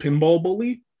 the pinball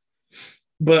bully.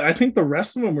 But I think the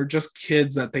rest of them were just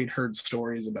kids that they'd heard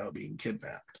stories about being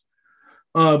kidnapped.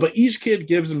 But each kid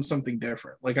gives him something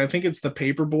different. Like I think it's the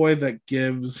paper boy that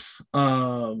gives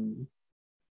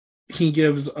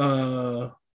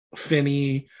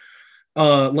Finney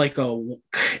like a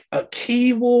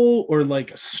cable or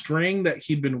like a string that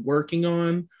he'd been working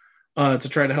on to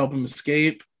try to help him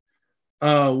escape,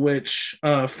 which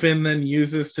Finn then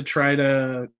uses to try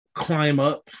to climb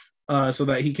up so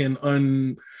that he can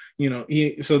undo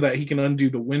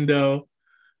the window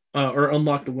or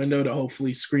unlock the window to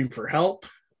hopefully scream for help.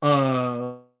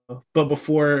 But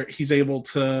before he's able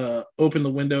to open the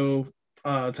window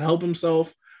to help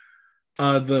himself,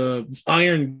 the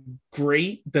iron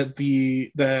grate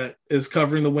that is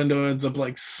covering the window ends up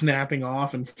like snapping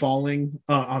off and falling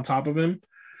on top of him,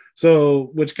 so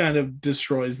which kind of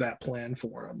destroys that plan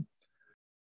for him.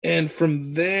 And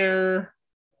from there,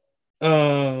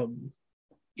 what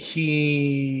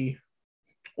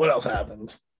else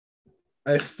happens?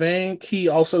 I think he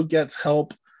also gets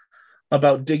help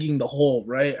about digging the hole,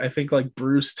 right? I think like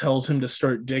Bruce tells him to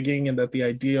start digging, and that the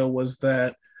idea was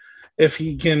that if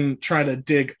he can try to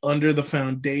dig under the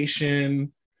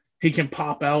foundation, he can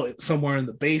pop out somewhere in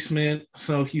the basement.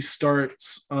 So he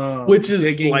starts which is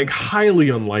digging. Like highly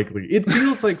unlikely. It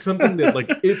feels like something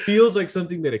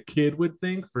that a kid would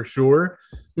think for sure.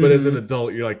 But as an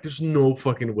adult, you're like, there's no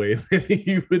fucking way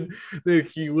that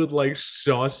he would like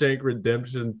Shawshank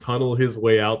Redemption tunnel his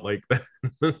way out like that.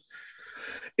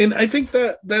 And I think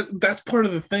that's part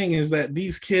of the thing, is that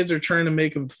these kids are trying to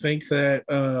make him think that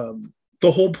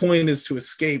the whole point is to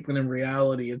escape, when in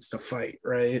reality it's to fight,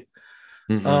 right?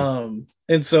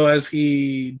 And so as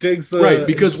he digs the right,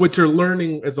 because what you're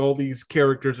learning as all these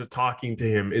characters are talking to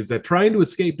him is that trying to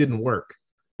escape didn't work.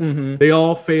 They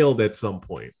all failed at some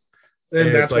point.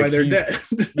 And that's why they're dead.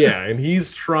 Yeah, and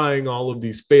he's trying all of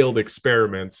these failed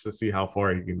experiments to see how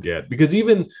far he can get. Because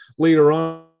even later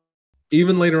on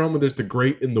when there's the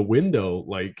grate in the window,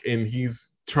 like, and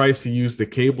he's tries to use the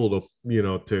cable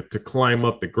to to climb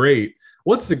up the grate.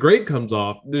 Once the grate comes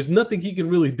off, there's nothing he can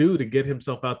really do to get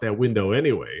himself out that window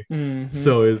anyway.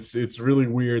 So it's really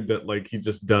weird that like he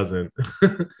just doesn't.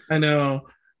 I know.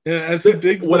 Yeah, as he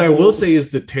digs. What I will say is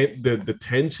the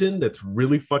tension that's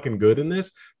really fucking good in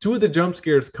this. 2 of the jump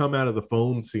scares come out of the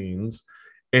phone scenes,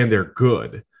 and they're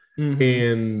good.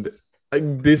 And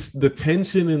the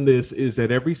tension in this is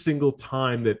that every single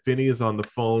time that Finney is on the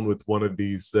phone with one of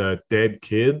these dead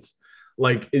kids,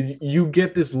 like you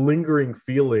get this lingering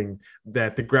feeling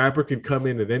that the grabber could come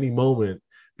in at any moment,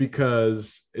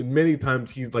 because many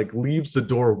times he like leaves the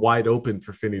door wide open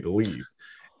for Finney to leave.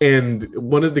 And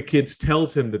one of the kids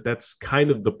tells him that that's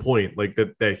kind of the point, like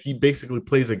that he basically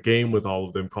plays a game with all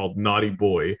of them called Naughty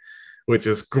Boy, which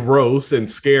is gross and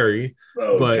scary.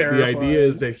 But terrifying. The idea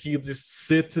is that he just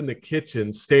sits in the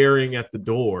kitchen staring at the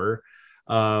door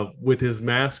with his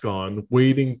mask on,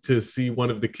 waiting to see one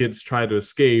of the kids try to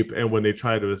escape. And when they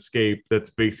try to escape,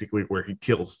 that's basically where he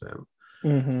kills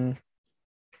them.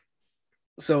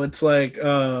 So it's like,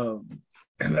 and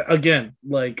again,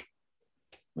 like,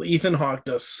 Ethan Hawke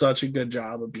does such a good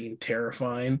job of being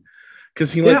terrifying,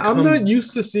 because I'm not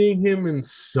used to seeing him in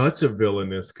such a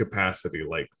villainous capacity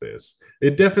like this.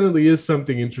 It definitely is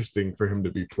something interesting for him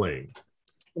to be playing.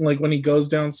 Like when he goes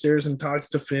downstairs and talks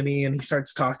to Finney, and he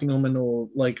starts talking to him in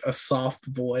like a soft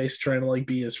voice, trying to like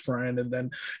be his friend, and then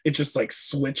it just like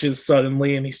switches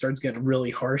suddenly, and he starts getting really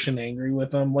harsh and angry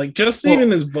with him. Like just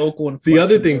even his vocal inflections. The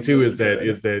other thing too is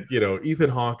that Ethan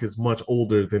Hawke is much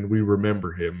older than we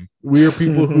remember him. We are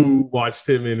people who watched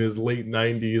him in his late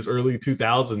 90s, early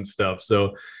 2000s stuff.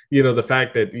 So the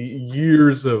fact that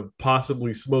years of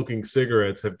possibly smoking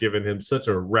cigarettes have given him such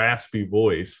a raspy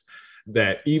voice,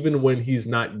 that even when he's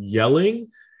not yelling,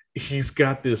 he's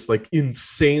got this like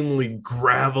insanely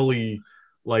gravelly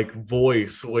like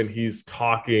voice when he's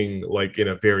talking, like in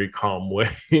a very calm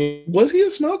way. Was he a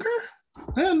smoker?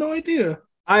 I had no idea.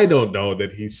 I don't know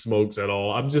that he smokes at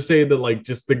all. I'm just saying that like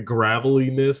just the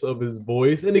graveliness of his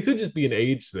voice, and it could just be an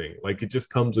age thing. Like it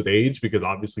just comes with age, because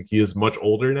obviously he is much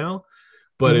older now.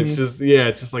 But it's just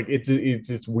it's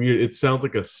just weird. It sounds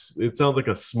like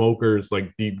a smoker's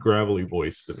like deep gravelly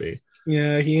voice to me.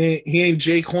 Yeah, he ain't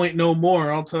Jake Hoyt no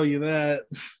more, I'll tell you that.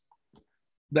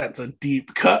 That's a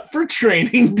deep cut for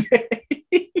Training Day.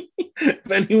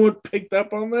 If anyone picked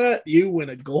up on that, you win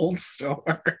a gold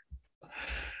star.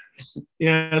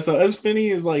 Yeah, so as Finney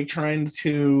is like trying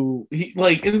to,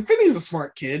 and Finney's a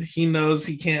smart kid. He knows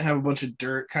he can't have a bunch of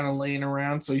dirt kind of laying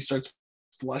around, so he starts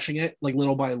flushing it like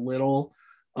little by little.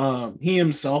 He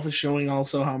himself is showing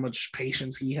also how much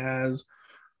patience he has.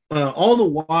 All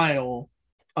the while,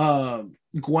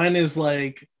 Gwen is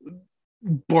like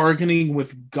bargaining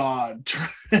with God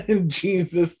and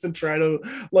Jesus to try to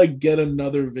like get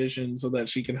another vision so that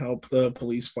she can help the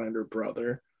police find her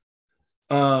brother.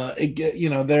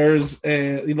 There's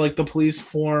the police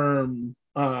form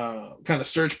kind of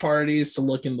search parties to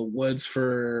look in the woods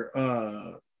for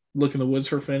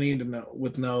Finney to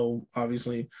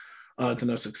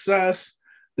no success.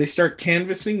 They start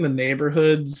canvassing the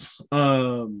neighborhoods.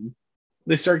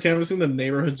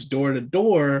 Door to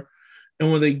door,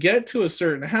 and when they get to a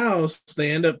certain house,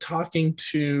 they end up talking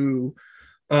to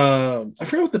I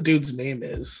forget what the dude's name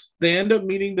is. They end up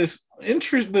meeting this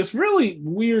really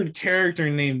weird character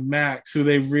named Max, who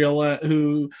they realize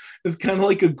who is kind of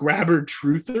like a grabber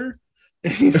truther,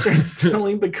 and he starts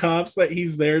telling the cops that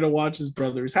he's there to watch his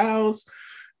brother's house,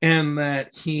 and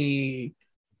that he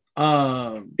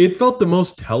it felt the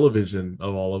most television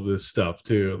of all of this stuff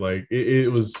too. Like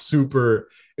it was super.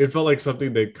 It felt like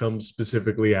something that comes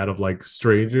specifically out of like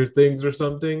Stranger Things or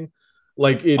something.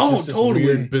 Like it's just this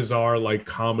weird, bizarre, like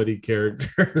comedy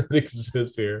character that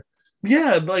exists here.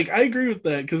 Yeah, like I agree with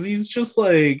that, because he's just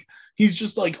like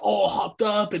all hopped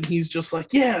up, and he's just like,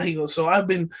 yeah, he goes, so I've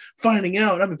been finding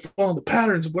out, I've been following the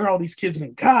patterns of where all these kids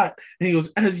been got, and he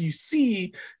goes, as you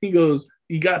see, he goes,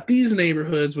 you got these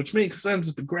neighborhoods, which makes sense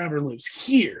if the grabber lives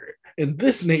here in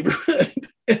this neighborhood.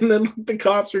 And then the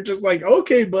cops are just like,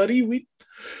 okay, buddy,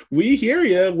 we hear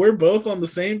you. We're both on the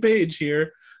same page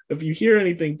here. If you hear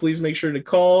anything, please make sure to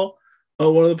call.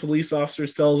 One of the police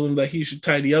officers tells him that he should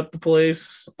tidy up the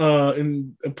place,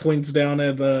 and points down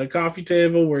at the coffee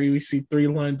table where we see 3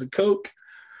 lines of Coke.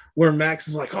 where Max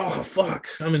is like, oh fuck,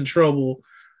 I'm in trouble,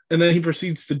 and then he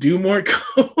proceeds to do more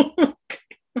coke.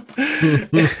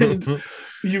 And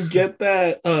you get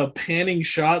that panning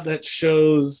shot that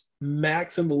shows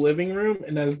Max in the living room,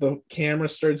 and as the camera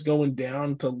starts going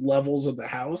down to levels of the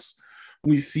house,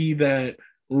 we see that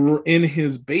in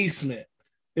his basement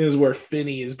is where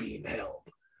Finney is being held.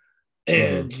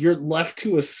 And you're left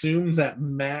to assume that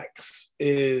Max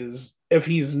is, if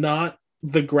he's not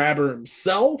the grabber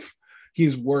himself,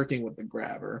 he's working with the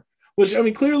grabber, which, I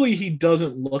mean, clearly he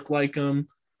doesn't look like him.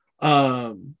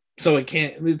 So it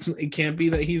can't be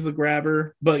that he's the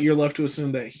grabber, but you're left to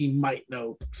assume that he might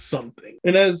know something.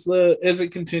 And as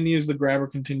it continues, the grabber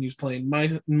continues playing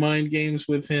mind games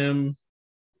with him,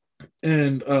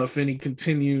 and Finney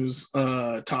continues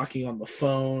talking on the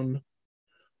phone,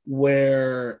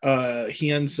 where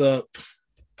he ends up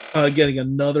getting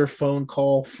another phone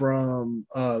call from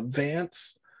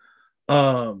Vance,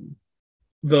 the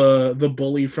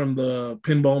bully from the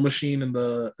pinball machine in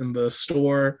the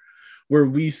store, where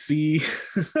we see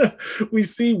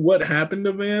what happened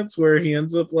to Vance, where he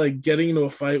ends up like getting into a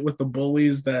fight with the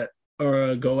bullies that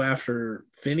go after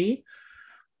Finney,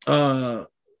 where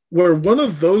one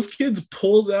of those kids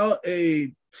pulls out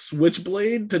a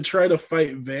switchblade to try to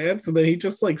fight Vance, and then he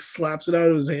just like slaps it out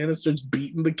of his hand and starts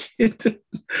beating the kid to,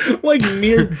 like,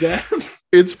 near death.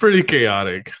 It's pretty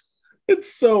chaotic.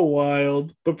 It's so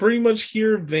wild. But pretty much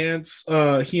here, Vance,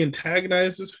 he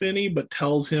antagonizes Finney, but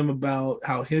tells him about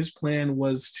how his plan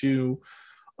was to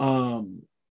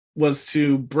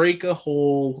break a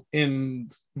hole in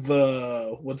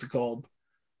the, what's it called?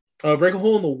 Break a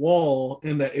hole in the wall,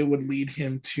 and that it would lead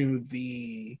him to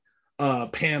the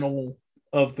panel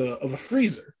of a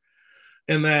freezer,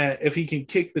 and that if he can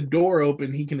kick the door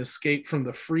open, he can escape from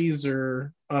the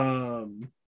freezer.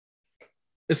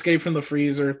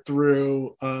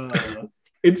 Through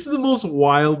It's the most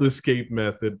wild escape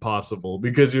method possible,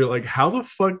 because you're like, how the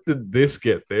fuck did this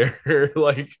get there?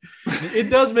 Like, it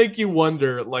does make you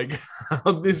wonder, like,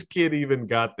 how this kid even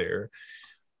got there.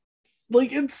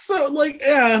 Like, it's so, like,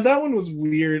 yeah, that one was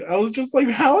weird. I was just like,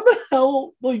 how the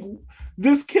hell, like,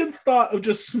 this kid thought of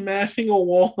just smashing a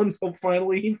wall until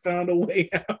finally he found a way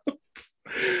out.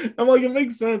 I'm like, it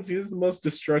makes sense. He's the most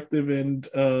destructive and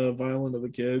violent of the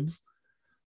kids.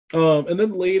 And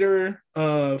then later,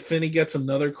 Finney gets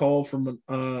another call from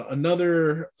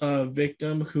another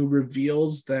victim, who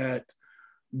reveals that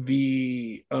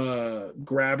the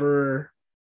grabber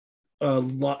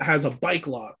has a bike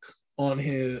lock on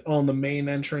the main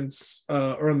entrance,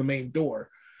 or on the main door,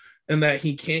 and that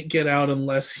he can't get out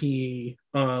unless he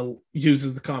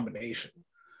uses the combination.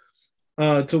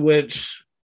 To which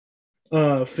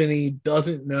Finney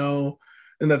doesn't know,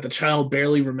 and that the child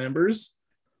barely remembers.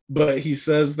 But he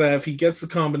says that if he gets the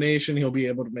combination, he'll be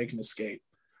able to make an escape.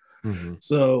 Mm-hmm.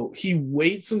 So he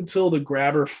waits until the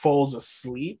grabber falls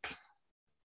asleep,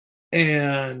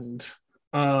 and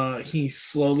he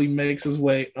slowly makes his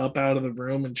way up out of the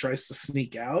room and tries to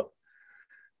sneak out,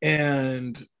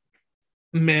 and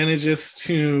manages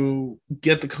to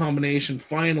get the combination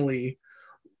finally,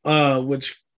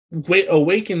 which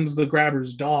awakens the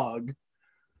grabber's dog,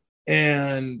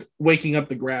 and waking up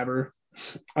the grabber.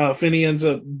 Finney ends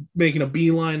up making a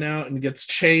beeline out and gets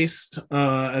chased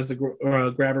as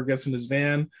the grabber gets in his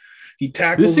van. He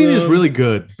tackles this scene him. Is really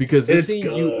good, because this it's scene,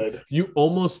 good. You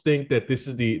almost think that this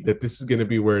is going to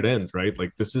be where it ends, right?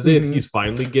 Like, this is it. He's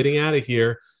finally getting out of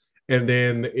here, and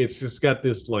then it's just got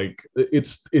this, like,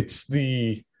 it's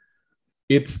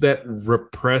that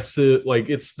repressive, like,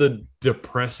 it's the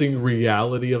depressing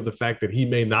reality of the fact that he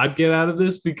may not get out of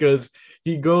this, because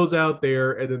he goes out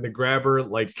there, and then the grabber,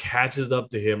 like, catches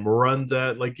up to him, runs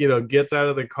out, like, gets out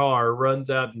of the car, runs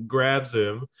out and grabs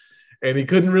him, and he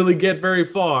couldn't really get very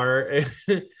far.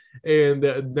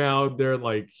 And now they're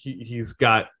like, he's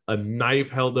got a knife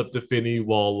held up to Finney,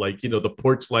 while, like, the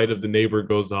porch light of the neighbor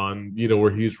goes on, where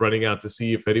he's running out to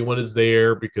see if anyone is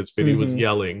there, because Finney was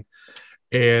yelling.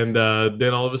 And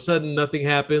then all of a sudden, nothing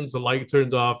happens. The light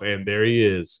turns off, and there he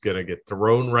is, gonna get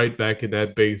thrown right back in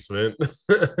that basement.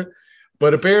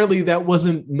 But apparently that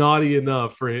wasn't naughty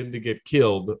enough for him to get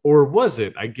killed. Or was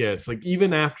it? I guess, like,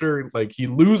 even after, like, he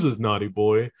loses Naughty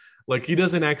Boy, like, he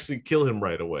doesn't actually kill him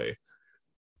right away.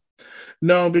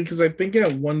 No, because I think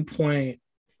at one point,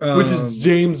 which is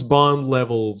James Bond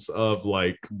levels of,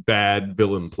 like, bad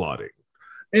villain plotting.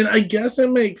 And I guess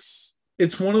it's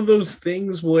one of those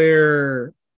things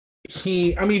where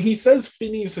he says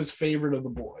Finney's his favorite of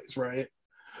the boys, right?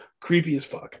 Creepy as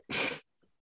fuck.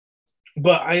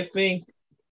 But I think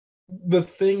the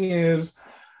thing is,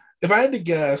 if I had to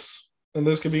guess, and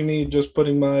this could be me just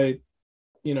putting my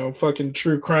fucking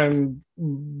true crime,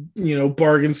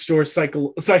 bargain store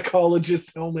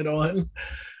psychologist helmet on.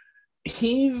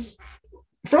 He's,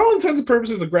 for all intents and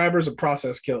purposes, the Grabber is a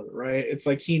process killer, right? It's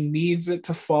like he needs it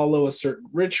to follow a certain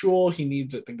ritual. He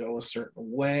needs it to go a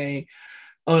certain way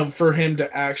for him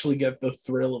to actually get the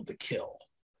thrill of the kill.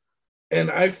 And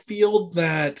I feel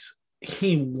that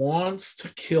he wants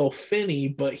to kill Finney,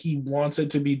 but he wants it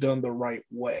to be done the right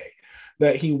way.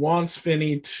 That he wants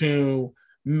Finney to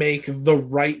make the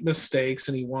right mistakes,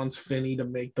 and he wants Finney to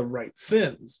make the right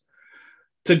sins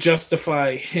to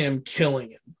justify him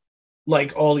killing him,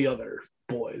 like all the other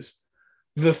boys.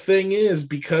 The thing is,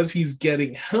 because he's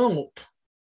getting help,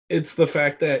 it's the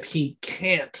fact that he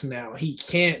can't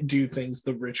do things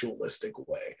the ritualistic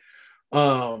way.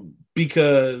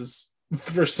 Because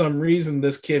for some reason,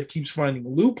 this kid keeps finding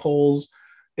loopholes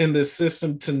in this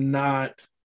system to not,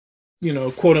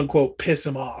 quote unquote, piss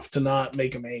him off, to not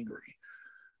make him angry.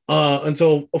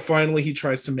 Until finally he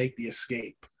tries to make the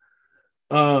escape.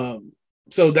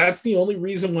 So that's the only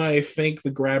reason why I think the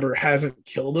Grabber hasn't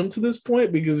killed him to this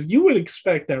point, because you would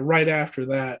expect that right after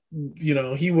that,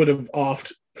 he would have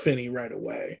offed Finney right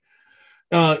away.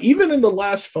 Even in the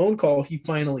last phone call he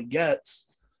finally gets,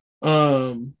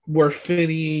 where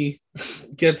Finney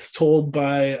gets told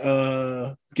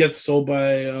by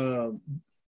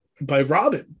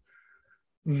Robin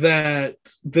that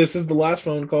this is the last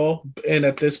phone call, and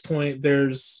at this point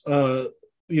there's the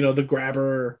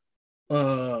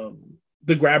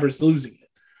Grabber's losing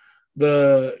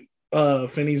it.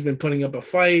 Finney's been putting up a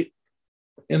fight,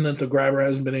 and that the Grabber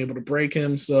hasn't been able to break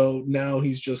him, so now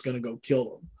he's just going to go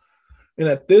kill him. And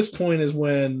at this point is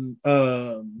when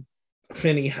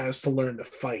Finney has to learn to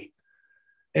fight.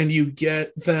 And you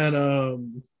get that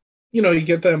you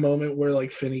get that moment where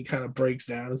like Finney kind of breaks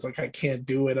down. It's like, I can't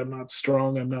do it. I'm not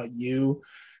strong. I'm not you.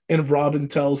 And Robin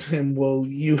tells him, well,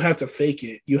 you have to fake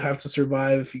it. You have to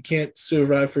survive. If you can't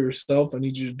survive for yourself, I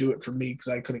need you to do it for me, because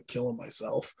I couldn't kill him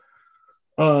myself.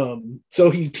 So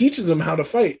he teaches him how to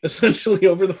fight essentially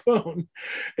over the phone,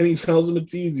 and he tells him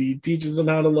it's easy. He teaches him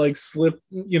how to like slip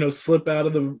out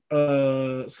of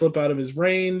his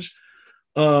range,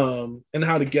 and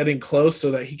how to get in close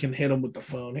so that he can hit him with the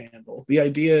phone handle. The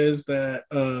idea is that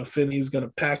Finney's going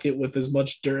to pack it with as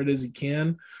much dirt as he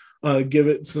can,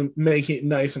 make it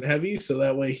nice and heavy, so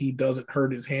that way he doesn't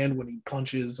hurt his hand when he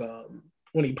punches the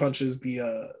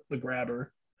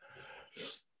Grabber.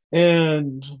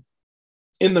 And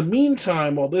in the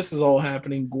meantime, while this is all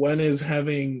happening, Gwen is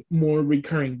having more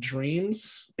recurring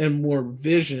dreams and more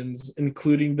visions,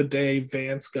 including the day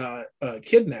Vance got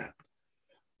kidnapped.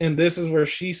 And this is where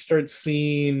she starts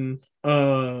seeing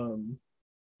the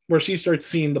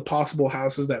possible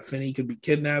houses that Finney could be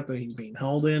kidnapped and he's being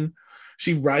held in.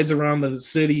 She rides around the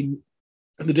city,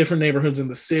 the different neighborhoods in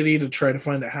the city, to try to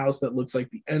find a house that looks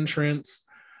like the entrance.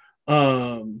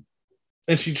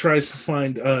 And she tries to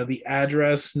find the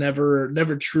address,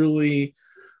 never truly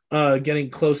getting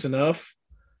close enough.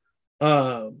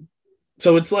 So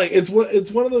it's like it's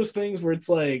one of those things where it's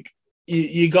like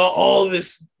you got all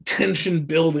this tension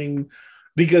building,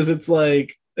 because it's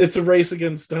like it's a race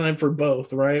against time for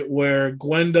both, right? Where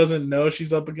Gwen doesn't know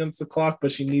she's up against the clock,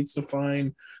 but she needs to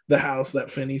find the house that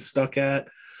Finney's stuck at.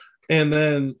 And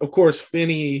then, of course,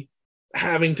 Finney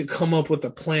having to come up with a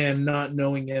plan, not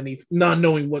knowing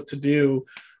what to do,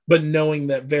 but knowing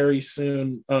that very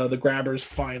soon the Grabber's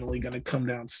finally going to come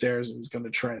downstairs and is going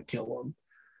to try to kill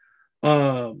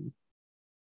him.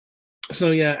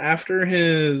 So yeah, after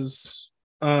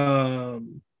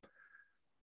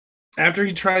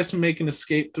he tries to make an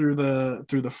escape through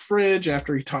the fridge,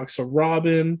 after he talks to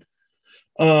Robin,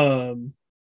 and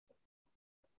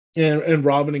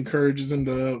Robin encourages him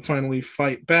to finally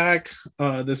fight back.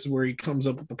 This is where he comes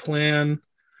up with the plan.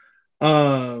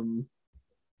 So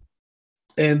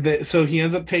he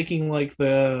ends up taking like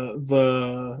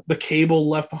the cable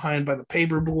left behind by the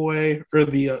paperboy, or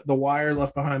the wire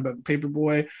left behind by the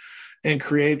paperboy, and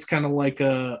creates kind of like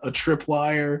a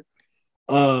tripwire.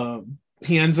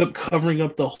 He ends up covering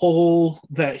up the hole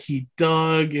that he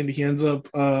dug, and he ends up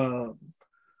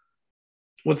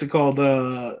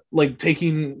like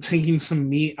taking some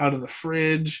meat out of the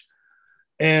fridge.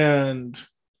 And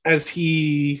as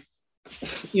he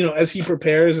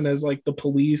prepares, and as like the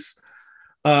police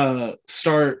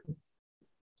start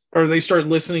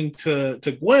listening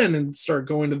to Gwen and start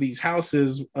going to these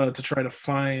houses to try to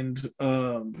find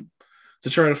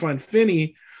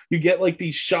Finney, you get like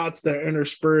these shots that are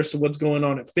interspersed of what's going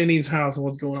on at Finney's house and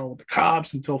what's going on with the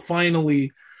cops, until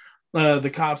finally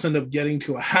the cops end up getting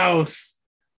to a house.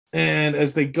 And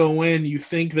as they go in, you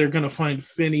think they're going to find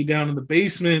Finney down in the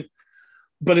basement,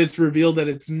 but it's revealed that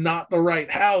it's not the right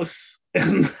house.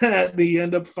 and that they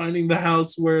end up finding the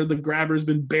house where the grabber's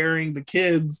been burying the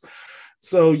kids.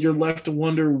 So you're left to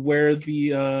wonder where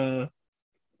the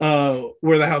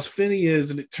house Finney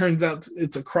is, and it turns out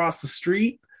it's across the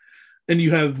street. And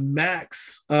you have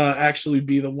Max actually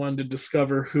be the one to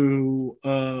discover who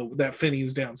that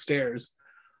Finney's downstairs.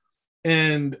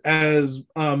 And as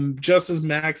just as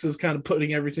Max is kind of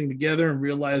putting everything together and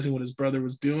realizing what his brother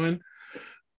was doing,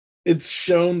 it's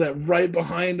shown that right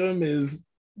behind him is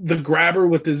the grabber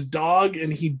with his dog,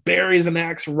 and he buries an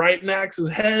axe right in Max's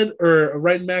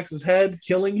head,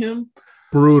 killing him.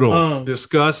 Brutal,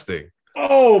 disgusting.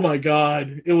 Oh my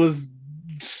god, it was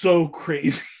so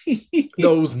crazy.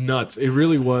 No, it was nuts. It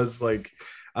really was like,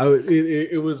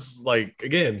 it was like,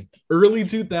 again, early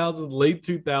 2000s, late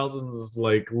 2000s,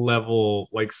 like level,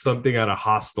 like something out of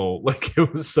Hostel. Like,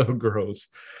 it was so gross.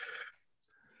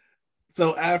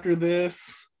 So after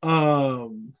this,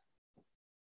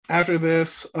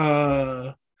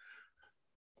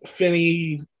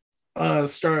 Finney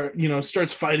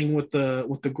starts fighting with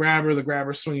the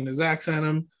grabber swinging his axe at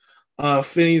him.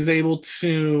 Finney's able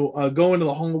to go into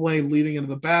the hallway leading into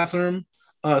the bathroom,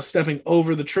 stepping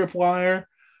over the tripwire.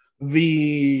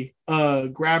 The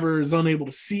grabber is unable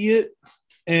to see it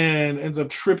and ends up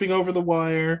tripping over the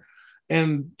wire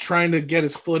and trying to get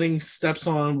his footing, steps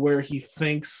on where he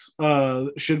thinks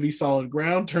should be solid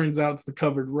ground. Turns out it's the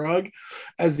covered rug.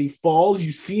 As he falls,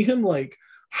 you see him like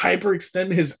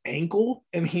hyperextend his ankle,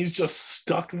 and he's just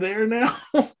stuck there now.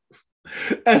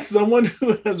 As someone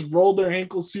who has rolled their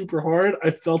ankle super hard,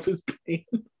 I felt his pain.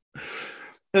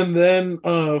 And then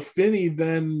Finney,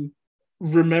 then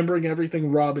remembering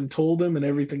everything Robin told him and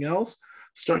everything else,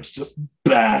 starts just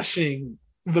bashing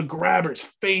the grabber's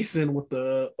face in with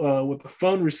the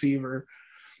phone receiver.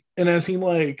 And as he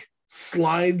like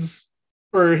slides,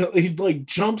 or he like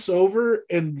jumps over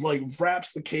and like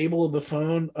wraps the cable of the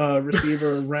phone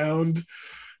receiver around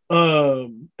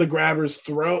the grabber's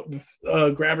throat,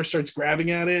 grabber starts grabbing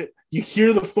at it. You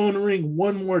hear the phone ring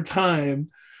one more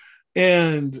time,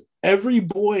 and every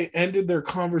boy ended their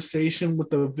conversation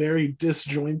with a very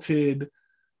disjointed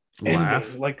laugh,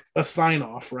 ending, like a sign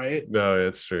off, right? No,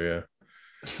 it's true, yeah.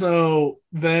 So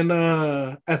then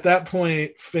at that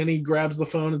point, Finney grabs the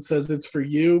phone and says it's for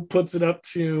you, puts it up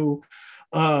to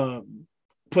the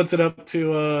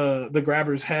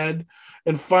grabber's head.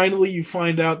 And finally, you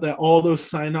find out that all those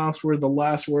sign-offs were the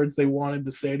last words they wanted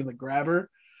to say to the grabber,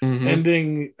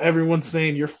 ending everyone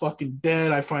saying, "You're fucking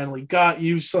dead. I finally got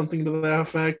you," something to that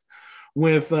effect,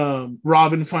 with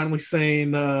Robin finally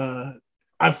saying,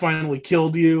 "I finally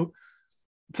killed you."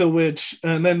 To which,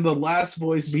 and then the last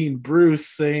voice being Bruce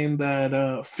saying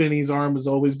that Finney's arm has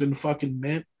always been fucking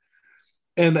mint.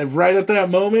 And then right at that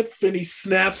moment, Finney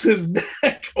snaps his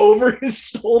neck over his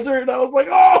shoulder, and I was like,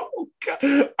 "Oh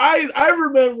God!" I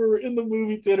remember in the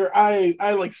movie theater, I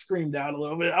like screamed out a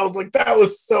little bit. I was like, "That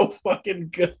was so fucking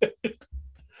good."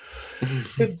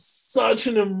 It's such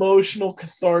an emotional,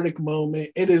 cathartic moment.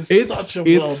 It's such a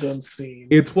well done scene.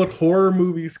 It's what horror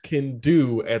movies can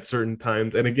do at certain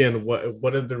times. And again,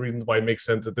 one of the reasons why it makes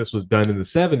sense that this was done in the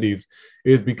 70s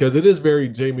is because it is very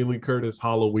Jamie Lee Curtis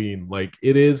Halloween. Like,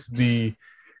 it is the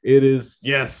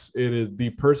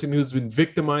person who's been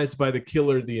victimized by the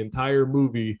killer the entire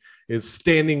movie is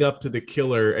standing up to the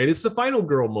killer, and it's the final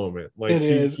girl moment. Like,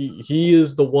 he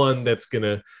is the one that's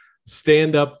gonna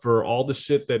stand up for all the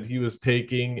shit that he was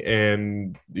taking,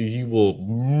 and he will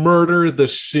murder the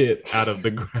shit out of the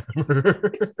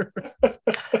grabber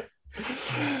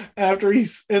after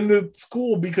he's in the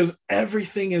school, because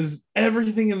everything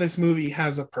in this movie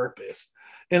has a purpose.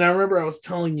 And I remember I was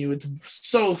telling you, it's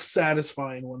so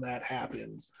satisfying when that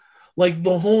happens. Like,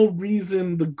 the whole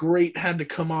reason the grate had to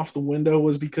come off the window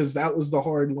was because that was the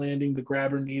hard landing the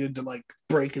grabber needed to like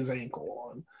break his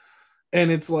ankle on. And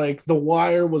it's like the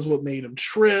wire was what made him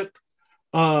trip.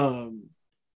 What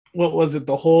was it?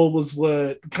 The hole was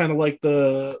what kind of like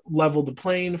the leveled the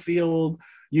playing field.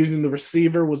 Using the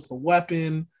receiver was the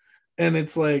weapon. And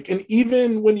it's like, and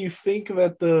even when you think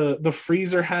that the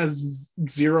freezer has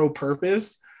zero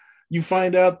purpose, you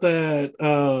find out that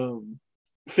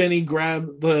Finney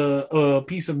grabbed the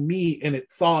piece of meat and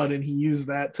it thawed, and he used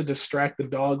that to distract the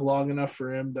dog long enough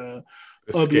for him to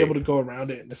be able to go around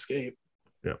it and escape.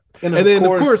 Yeah. And then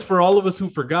of course, for all of us who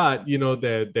forgot,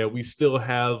 that we still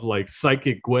have like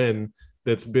Psychic Gwen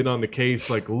that's been on the case,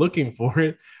 like looking for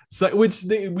it. So,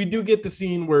 we do get the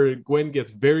scene where Gwen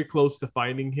gets very close to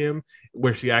finding him,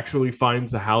 where she actually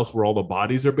finds the house where all the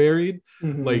bodies are buried,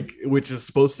 like which is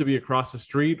supposed to be across the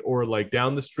street or like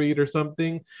down the street or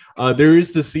something. There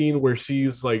is the scene where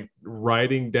she's like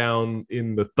riding down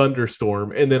in the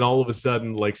thunderstorm, and then all of a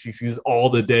sudden, like she sees all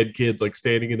the dead kids like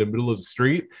standing in the middle of the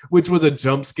street, which was a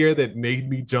jump scare that made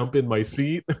me jump in my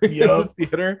seat in the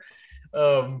theater.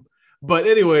 But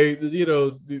anyway,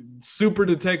 super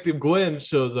detective Gwen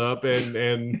shows up,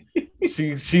 and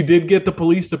she did get the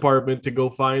police department to go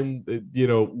find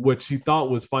what she thought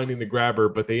was finding the grabber,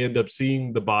 but they end up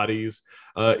seeing the bodies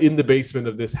in the basement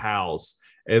of this house.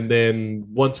 And then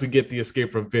once we get the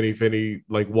escape from Finney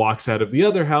like walks out of the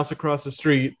other house across the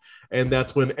street, and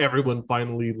that's when everyone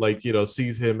finally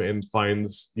sees him and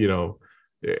finds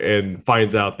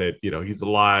out that he's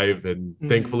alive, and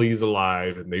thankfully he's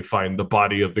alive, and they find the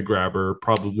body of the grabber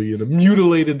probably in a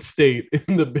mutilated state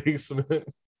in the basement.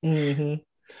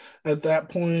 At that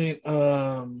point,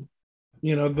 the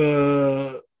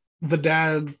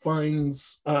dad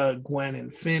finds Gwen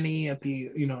and Finney at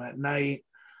night,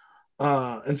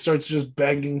 and starts just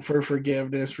begging for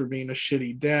forgiveness for being a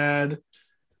shitty dad.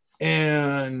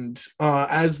 And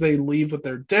as they leave with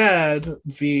their dad,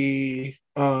 the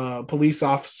police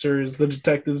officers, the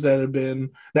detectives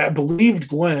that believed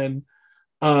Gwen,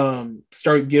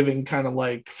 start giving kind of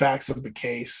like facts of the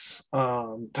case,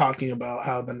 talking about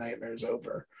how the nightmare is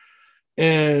over.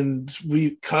 And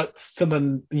we cuts to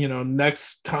the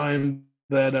next time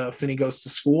that Finney goes to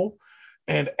school,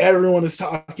 and everyone is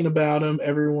talking about him.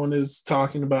 Everyone is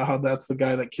talking about how that's the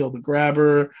guy that killed the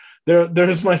grabber.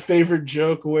 There's my favorite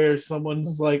joke where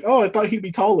someone's like, "Oh, I thought he'd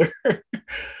be taller."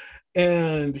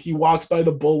 And he walks by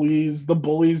the bullies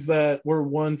that were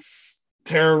once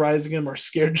terrorizing him are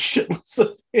scared shitless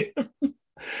of him.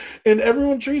 And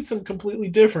everyone treats him completely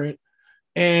different.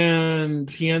 And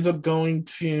he ends up going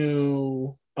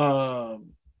to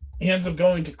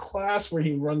class where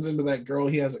he runs into that girl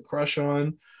he has a crush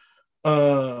on.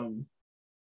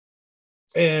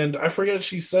 And I forget,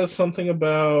 she says something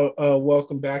about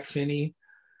welcome back, Finney.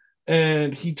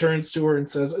 And he turns to her and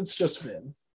says, "It's just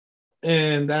Finn."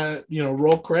 And that,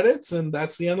 roll credits, and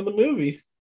that's the end of the movie.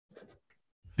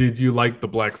 Did you like the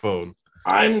black phone?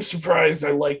 I'm surprised I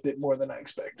liked it more than I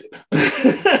expected.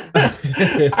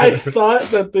 I thought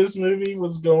that this movie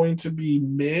was going to be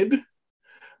mid,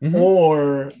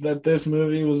 or that this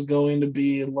movie was going to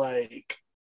be like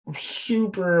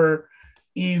super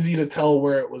easy to tell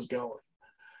where it was going.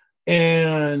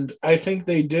 And I think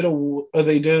they did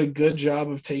a good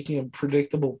job of taking a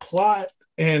predictable plot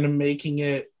and making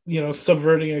it,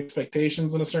 subverting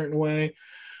expectations in a certain way,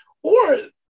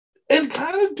 and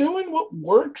kind of doing what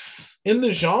works in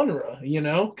the genre,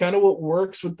 kind of what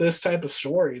works with this type of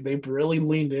story. They've really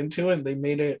leaned into it, and they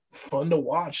made it fun to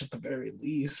watch at the very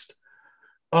least.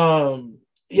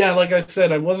 Like I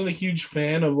said, I wasn't a huge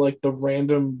fan of like the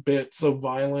random bits of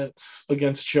violence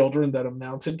against children that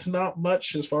amounted to not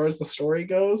much as far as the story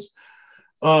goes.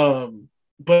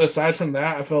 But aside from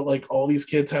that, I felt like all these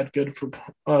kids had good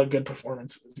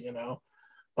performances,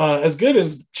 as good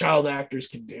as child actors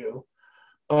can do.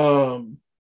 Finn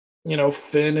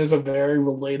is a very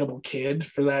relatable kid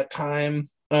for that time.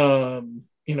 I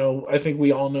think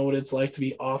we all know what it's like to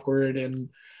be awkward and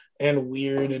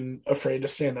weird and afraid to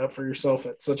stand up for yourself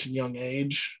at such a young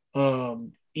age.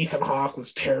 Ethan Hawke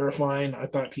was terrifying. I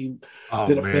thought he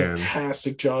did a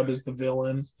fantastic job as the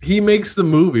villain. He makes the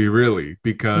movie, really,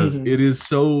 because it's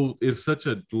such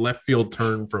a left field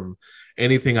turn from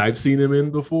anything I've seen him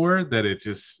in before, that it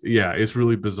just, it's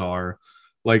really bizarre.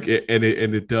 Like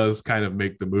it does kind of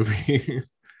make the movie.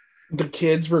 The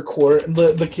kids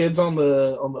the kids on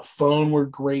the phone were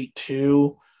great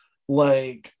too.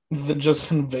 Like just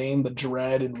conveying the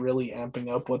dread and really amping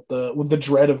up with the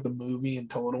dread of the movie in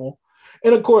total.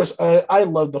 And of course, I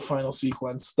love the final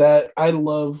sequence. That I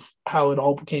love how it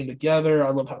all came together.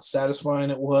 I love how satisfying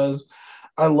it was.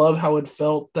 I love how it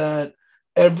felt that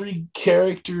every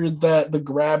character that the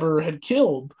grabber had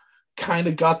killed kind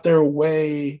of got their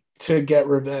way to get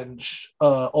revenge,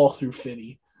 all through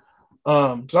Finney.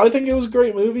 So I think it was a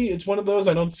great movie. It's one of those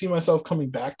I don't see myself coming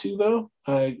back to, though.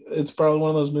 It's probably one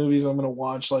of those movies I'm going to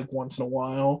watch like once in a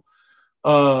while.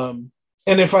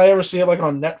 And if I ever see it like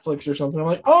on Netflix or something, I'm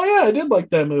like, oh yeah, I did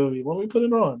like that movie. Let me put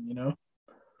it on,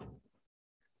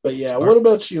 But yeah, what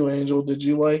about you, Angel? Did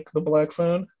you like The Black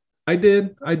Phone? I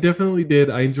did. I definitely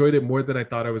did. I enjoyed it more than I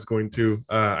thought I was going to.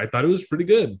 I thought it was pretty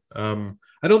good.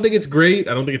 I don't think it's great.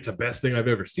 I don't think it's the best thing I've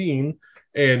ever seen.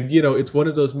 And, it's one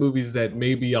of those movies that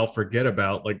maybe I'll forget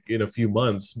about like in a few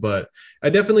months, but I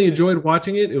definitely enjoyed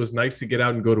watching it. It was nice to get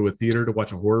out and go to a theater to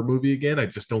watch a horror movie again. I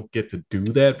just don't get to do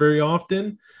that very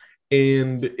often.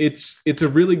 And it's a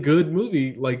really good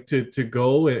movie, like to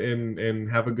go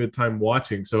and have a good time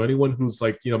watching. So anyone who's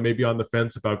like, maybe on the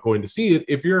fence about going to see it,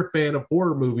 if you're a fan of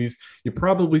horror movies, you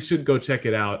probably should go check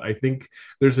it out. I think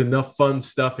there's enough fun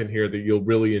stuff in here that you'll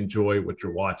really enjoy what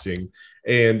you're watching.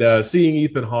 And seeing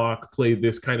Ethan Hawke play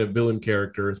this kind of villain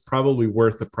character is probably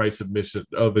worth the price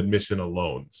of admission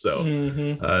alone. So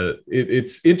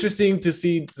it's interesting to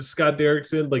see Scott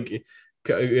Derrickson like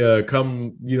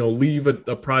come leave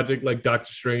a project like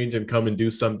Doctor Strange and come and do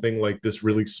something like this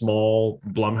really small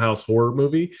Blumhouse horror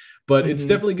movie, but it's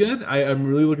definitely good. I'm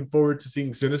really looking forward to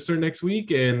seeing Sinister next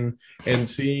week and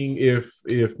seeing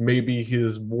if maybe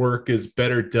his work is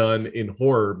better done in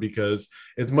horror, because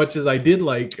as much as I did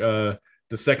like the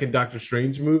second Doctor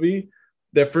Strange movie,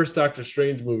 that first Doctor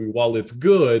Strange movie, while it's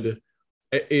good,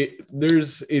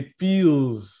 it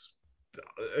feels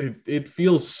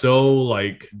so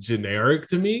like generic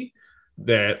to me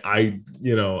that I'm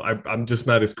just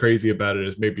not as crazy about it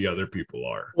as maybe other people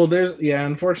are. Well,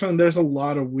 unfortunately there's a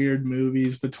lot of weird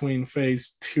movies between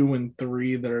phase 2 and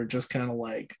 3 that are just kind of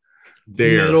like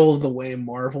middle of the way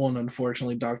Marvel, and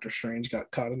unfortunately Doctor Strange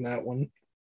got caught in that one.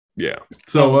 Yeah.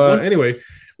 So anyway,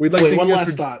 we'd like one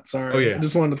last thought. Sorry. Oh yeah. I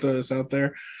just wanted to throw this out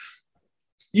there.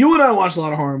 You and I watch a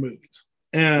lot of horror movies,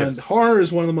 and horror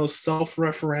is one of the most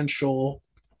self-referential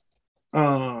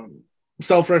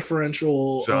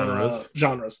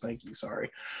genres. Thank you. Sorry.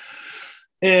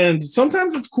 And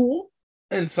sometimes it's cool,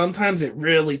 and sometimes it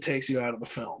really takes you out of the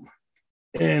film.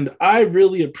 And I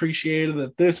really appreciated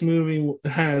that this movie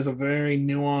has a very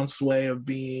nuanced way of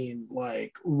being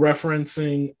like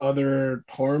referencing other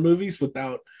horror movies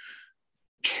without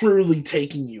truly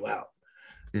taking you out.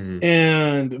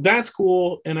 And that's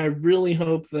cool. And I really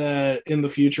hope that in the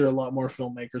future, a lot more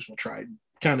filmmakers will try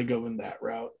kind of go in that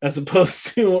route, as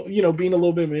opposed to, being a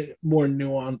little bit more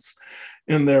nuanced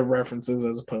in their references,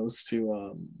 as opposed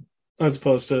to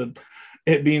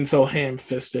it being so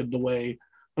ham-fisted the way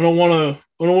I don't want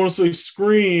to say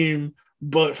Scream,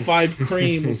 but Five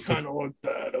Cream was kind of like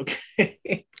that.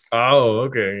 Okay. Oh,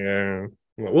 okay. Yeah.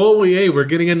 Well, we're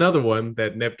getting another one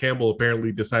that Neve Campbell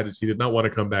apparently decided she did not want to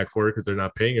come back for because they're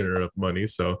not paying her enough money.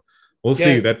 So we'll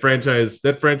see. That franchise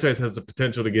has the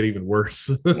potential to get even worse.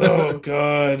 Oh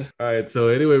God. All right. So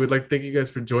anyway, we'd like to thank you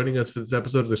guys for joining us for this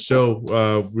episode of the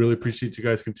show. Really appreciate you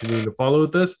guys continuing to follow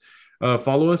us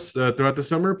throughout the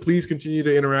summer. Please continue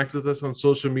to interact with us on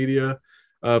social media.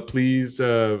 Please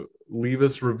leave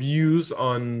us reviews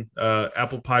on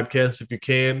Apple Podcasts if you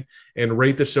can, and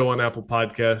rate the show on Apple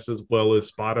Podcasts as well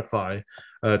as Spotify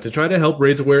to try to help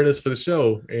raise awareness for the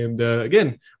show. And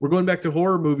again, we're going back to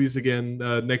horror movies again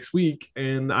next week,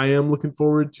 and I am looking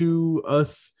forward to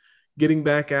us getting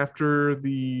back after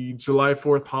the July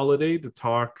 4th holiday to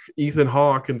talk Ethan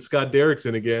Hawke and Scott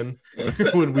Derrickson again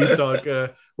when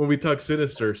we talk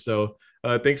Sinister. So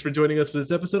thanks for joining us for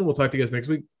this episode. We'll talk to you guys next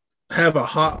week. Have a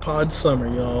hot pod summer,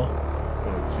 y'all.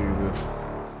 Oh, Jesus.